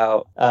all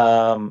about,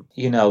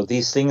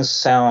 these things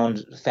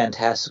sound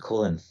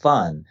fantastical and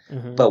fun,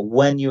 but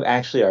when you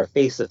actually are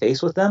face to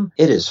face with them,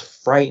 it is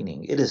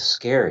frightening. It is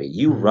scary.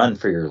 You run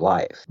for your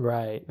life.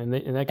 Right. And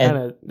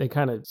they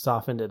kind of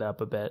softened it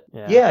up a bit.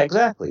 Yeah,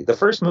 exactly. The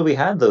first movie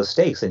had those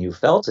stakes and you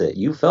felt it.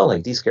 You felt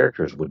like these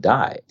characters would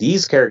die.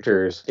 These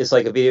characters, it's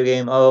like a video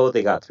game. Oh,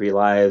 they got 3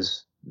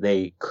 lives.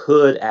 They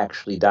could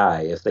actually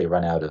die if they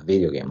run out of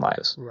video game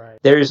lives. Right.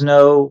 There's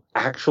no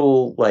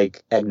actual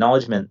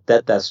acknowledgement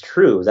that that's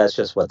true. That's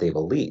just what they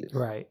believe.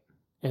 Right.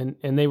 And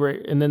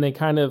then they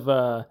kind of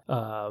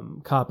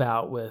cop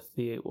out with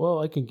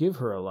I can give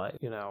her a life,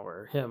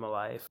 or him a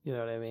life. You know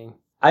what I mean?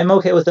 I'm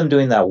okay with them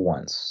doing that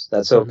once.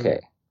 That's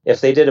okay.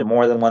 If they did it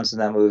more than once in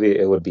that movie,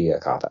 it would be a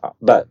cop out.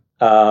 But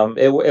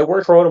it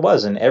worked for what it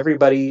was, and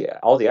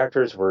all the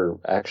actors were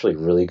actually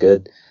really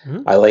good.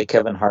 I like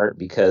Kevin Hart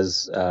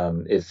because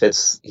it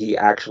fits.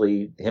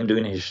 Him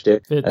doing his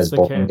shtick, as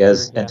boring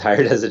and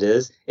tired as it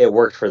is, it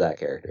worked for that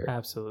character.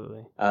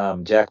 Absolutely.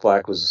 Jack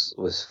Black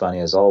was funny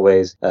as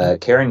always.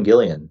 Karen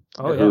Gillan,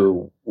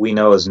 who we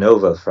know as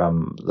Nova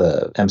from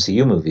the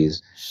MCU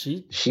movies,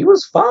 she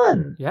was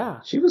fun.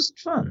 Yeah, she was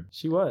fun.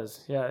 She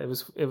was. Yeah, it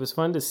was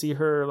fun to see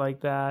her like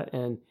that,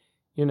 and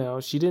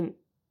she didn't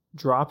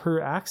drop her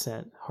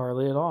accent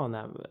hardly at all in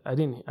that. I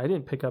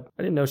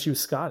didn't know she was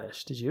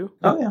Scottish. Did you?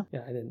 Oh yeah.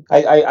 Yeah, I didn't.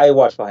 I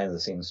watch behind the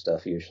scenes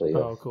stuff usually.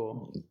 Oh,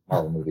 cool.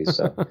 Marvel movies,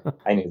 so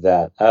I knew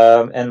that.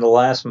 And the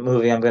last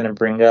movie I'm going to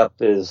bring up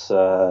is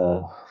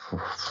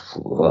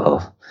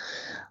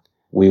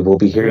we will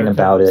be hearing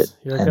about it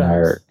in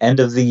our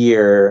end of the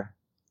year.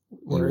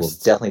 We will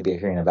definitely be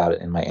hearing about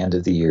it in my end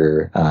of the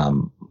year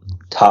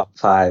top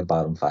 5,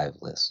 bottom 5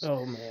 list.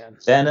 Oh man.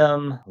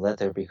 Venom, Let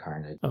There Be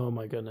Carnage. Oh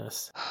my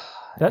goodness.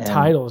 That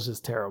title is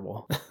just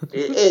terrible.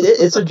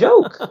 It's a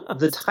joke.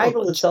 The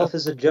title itself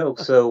is a joke.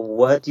 So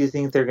what do you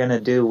think they're going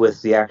to do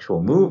with the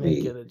actual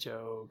movie? Make it a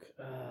joke.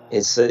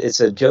 It's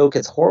a joke.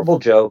 It's a horrible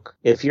joke.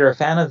 If you're a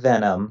fan of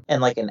Venom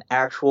and like an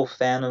actual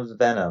fan of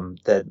Venom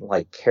that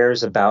like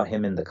cares about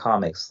him in the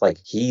comics, like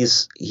he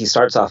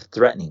starts off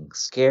threatening,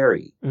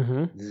 scary.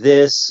 Mm-hmm.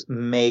 This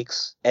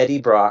makes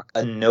Eddie Brock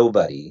a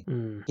nobody.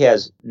 He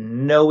has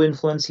no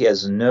influence. He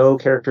has no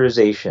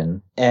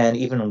characterization. And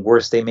even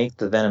worse, they make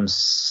the Venom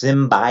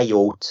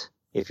symbiote,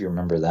 if you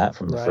remember that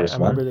from the first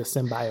one. I remember the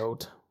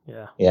symbiote.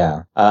 Yeah.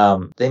 Yeah.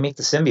 They make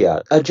the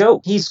symbiote a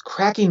joke. He's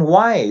cracking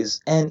wise,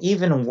 and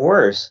even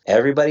worse,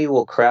 everybody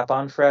will crap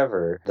on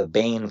forever the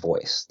Bane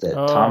voice that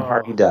Tom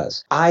Hardy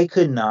does. I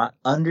could not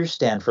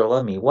understand for the love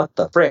of me what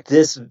the frick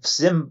this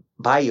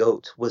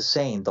symbiote was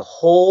saying the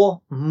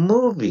whole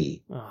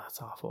movie. Oh,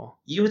 that's awful.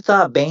 You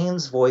thought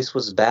Bane's voice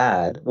was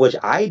bad, which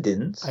I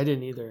didn't. I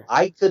didn't either.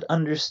 I could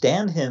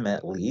understand him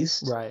at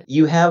least. Right.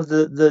 You have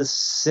the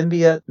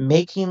symbiote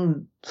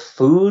making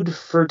food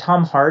for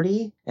Tom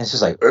Hardy, and it's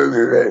just like,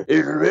 and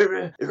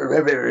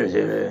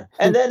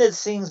then it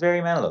sings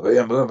Barry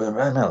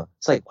Manilow.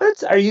 It's like,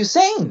 what are you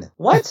saying?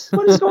 What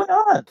is going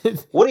on?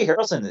 Woody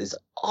Harrelson is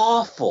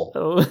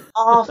awful,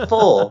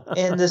 awful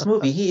in this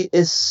movie. He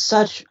is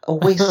such a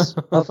waste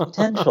of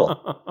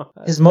potential.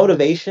 His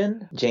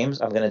motivation,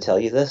 James, I'm going to tell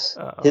you this.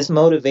 Uh-oh. His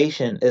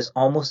motivation is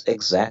almost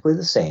exactly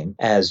the same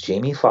as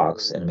Jamie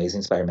Foxx in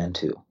Amazing Spider-Man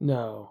 2.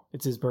 No,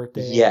 it's his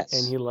birthday. Yes.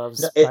 And he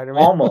loves No,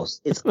 Spider-Man.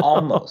 It's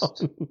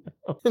almost.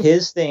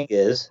 His thing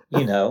is,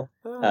 I'm in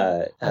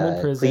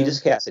prison.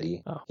 Cletus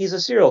Cassidy. Oh. He's a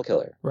serial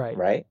killer.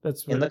 Right.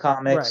 That's in the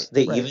comics.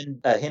 They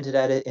even hinted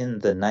at it in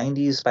the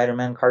 90s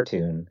Spider-Man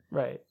cartoon.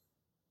 Right.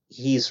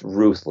 He's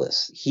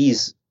ruthless.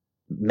 He's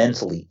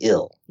mentally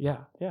ill. Yeah.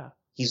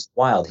 He's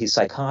wild. He's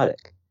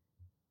psychotic.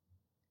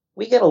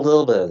 We get a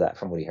little bit of that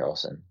from Woody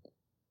Harrelson.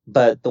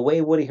 But the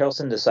way Woody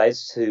Harrelson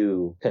decides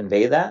to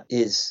convey that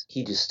is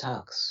he just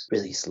talks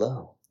really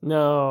slow.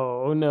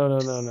 No.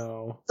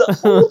 The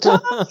whole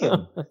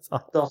time.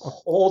 The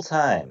whole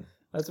time.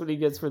 That's what he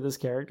gets for this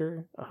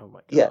character? Oh my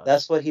god. Yeah,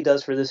 that's what he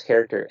does for this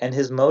character. And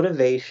his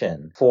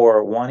motivation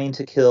for wanting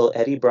to kill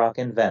Eddie Brock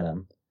and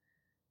Venom,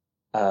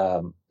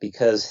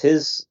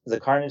 because the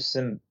Carnage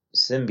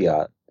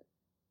symbiote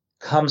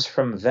comes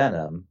from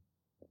Venom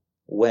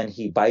when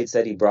he bites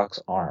Eddie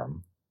Brock's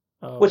arm.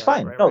 Oh, which,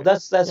 fine. Right.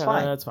 That's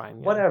fine. No, that's fine.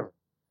 Yeah. Whatever.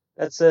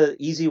 That's an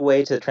easy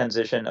way to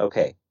transition.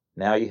 Okay,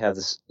 now you have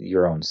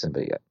your own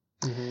symbiote.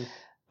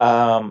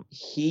 Mm-hmm.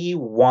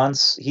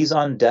 He's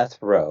on death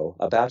row,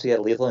 about to get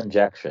a lethal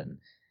injection,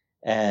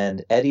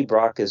 and Eddie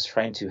Brock is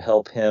trying to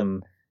help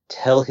him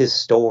tell his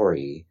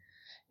story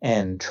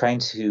and trying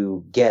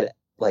to get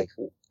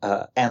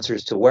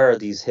answers to where are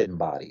these hidden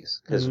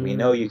bodies, because we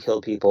know you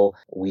kill people.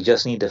 We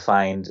just need to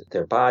find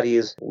their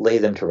bodies, lay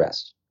them to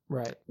rest.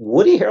 Right.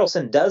 Woody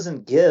Harrelson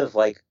doesn't give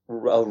a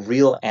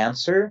real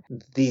answer.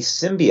 The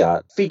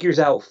symbiote figures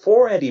out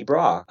for Eddie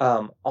Brock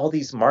all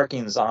these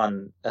markings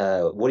on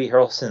Woody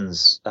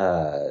Harrelson's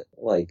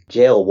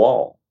jail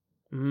wall.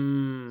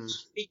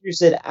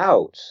 Figures it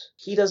out.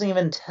 He doesn't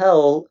even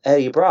tell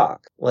Eddie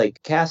Brock.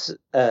 Cletus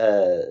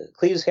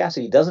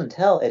Cassidy doesn't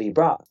tell Eddie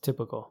Brock.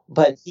 Typical.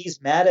 But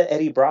he's mad at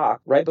Eddie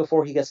Brock right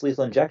before he gets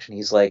lethal injection.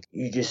 He's like,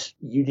 you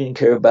didn't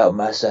care about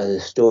my side of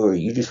the story.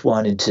 You just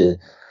wanted to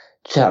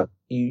talk.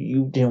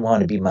 You didn't want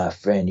to be my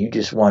friend. You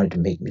just wanted to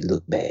make me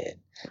look bad.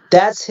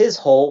 That's his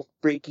whole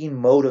freaking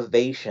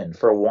motivation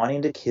for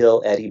wanting to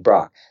kill Eddie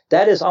Brock.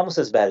 That is almost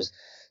as bad as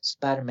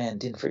Spider-Man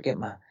didn't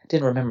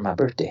remember my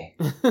birthday.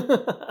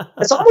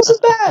 It's almost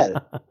as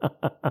bad.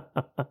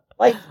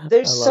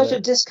 There's such a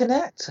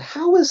disconnect.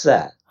 How is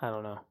that? I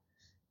don't know.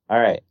 All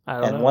right.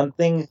 One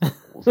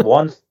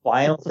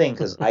final thing,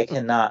 because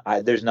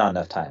there's not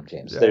enough time,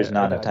 James. There's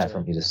not enough time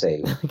for me to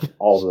say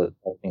all the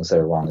things that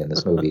are wrong in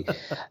this movie.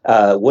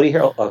 Woody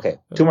Harrelson. Okay,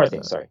 two more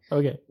things. Sorry.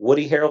 Okay.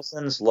 Woody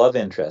Harrelson's love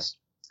interest,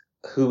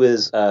 who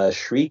is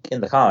Shriek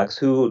in the comics,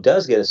 who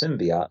does get a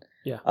symbiote.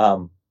 Yeah.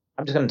 I'm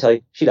just going to tell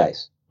you, she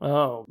dies.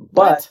 Oh.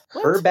 But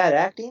her bad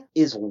acting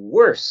is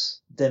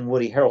worse than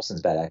Woody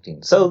Harrelson's bad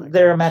acting. So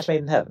they're a match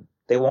made in heaven.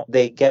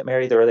 They get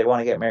married, or they want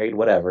to get married,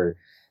 whatever.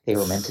 They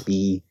were meant to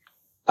be.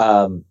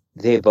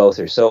 They both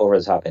are so over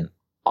the top and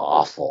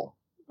awful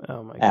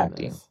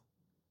acting.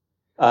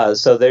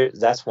 So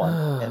that's one.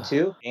 And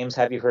two, James,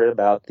 have you heard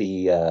about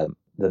the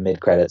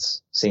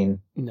mid-credits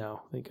scene?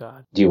 No, thank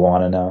God. Do you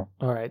want to know?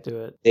 All right,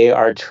 do it. They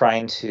are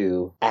trying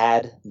to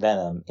add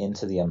Venom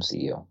into the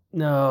MCU.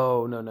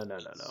 No.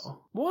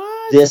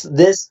 What?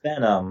 This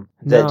Venom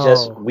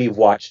that we've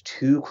watched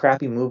two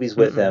crappy movies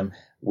with him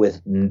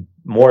with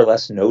more or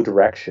less no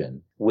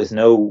direction, with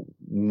no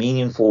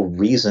meaningful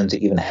reason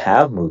to even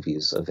have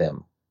movies of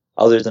him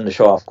other than to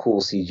show off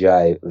cool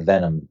CGI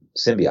Venom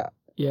symbiote.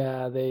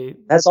 Yeah,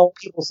 that's all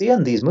people see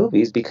in these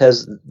movies,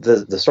 because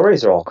the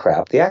stories are all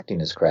crap, the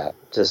acting is crap.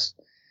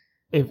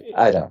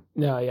 I don't.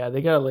 No, yeah,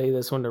 they gotta lay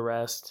this one to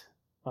rest.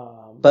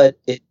 But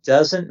it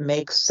doesn't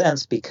make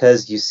sense,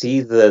 because you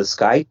see the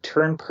sky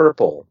turn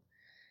purple,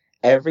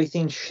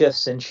 everything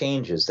shifts and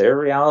changes. Their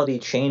reality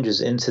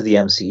changes into the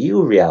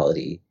MCU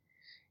reality.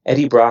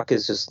 Eddie Brock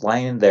is just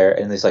lying there,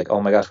 and he's like,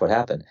 "Oh my gosh, what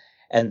happened?"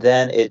 And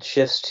then it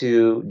shifts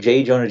to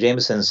J. Jonah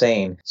Jameson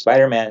saying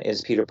Spider-Man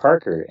is Peter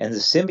Parker, and the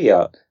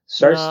symbiote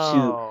starts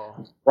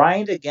to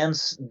grind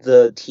against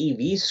the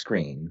TV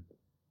screen.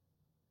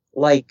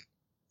 Like,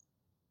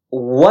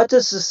 what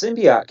does the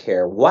symbiote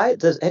care? Why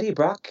does Eddie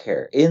Brock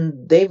care?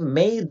 They've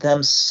made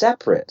them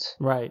separate.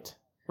 Right.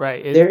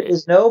 There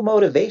is no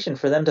motivation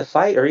for them to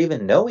fight or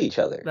even know each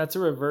other. That's a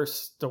reverse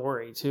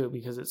story, too,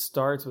 because it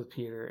starts with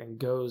Peter and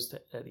goes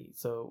to Eddie.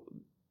 So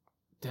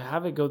to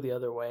have it go the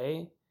other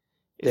way...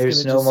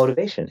 There's no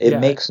motivation. It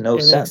makes no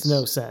sense. It makes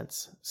no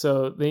sense.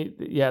 So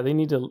they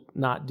need to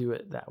not do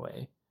it that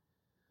way.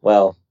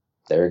 Well,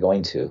 they're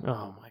going to.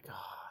 Oh my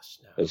gosh,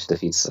 no. Which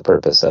defeats the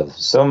purpose of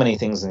so many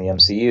things in the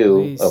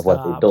MCU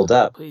what they build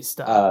up. Please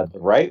stop. The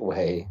right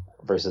way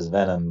versus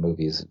Venom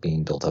movies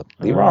being built up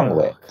the wrong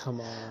way.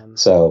 Come on.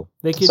 So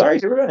sorry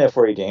to ruin it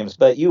for you, James,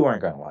 but you weren't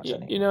going to watch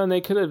it. You know, and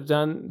they could have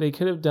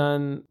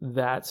done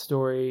that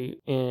story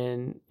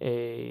in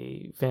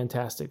a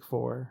Fantastic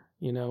Four.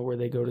 You know, where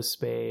they go to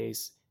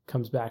space,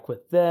 comes back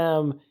with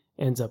them,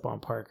 ends up on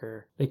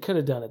Parker. They could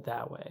have done it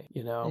that way,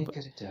 you know. They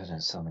could have done it in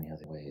so many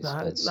other ways.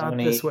 Not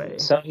Sony, this way.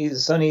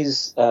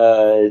 Sony's,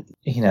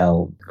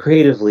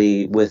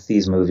 creatively with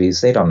these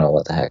movies, they don't know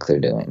what the heck they're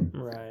doing.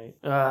 Right.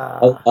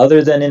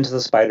 Other than Into the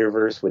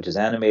Spider-Verse, which is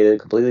animated,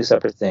 completely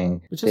separate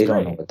thing, they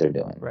don't know what they're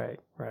doing. Right.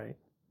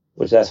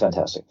 Which, that's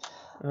fantastic.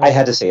 I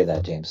had to say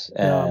that, James,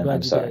 and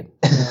I'm sorry.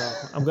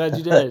 I'm glad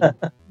you did.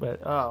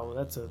 But,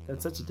 that's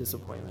such a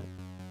disappointment.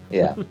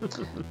 Yeah,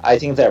 I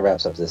think that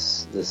wraps up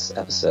this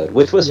episode,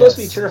 which was supposed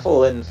to be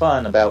cheerful and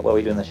fun about what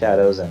we do in the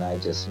shadows, and I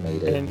just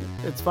made it. And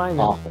it's fine.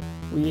 Awful.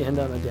 We end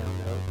on a down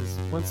note because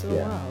once in a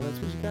while, that's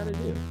what you got to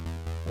do.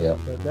 Yeah.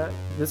 But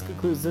this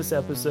concludes this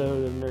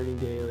episode of Nerding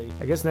Daily.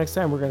 I guess next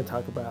time we're going to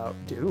talk about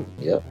Doom.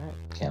 Yep. Right.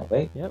 Can't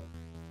wait. Yep.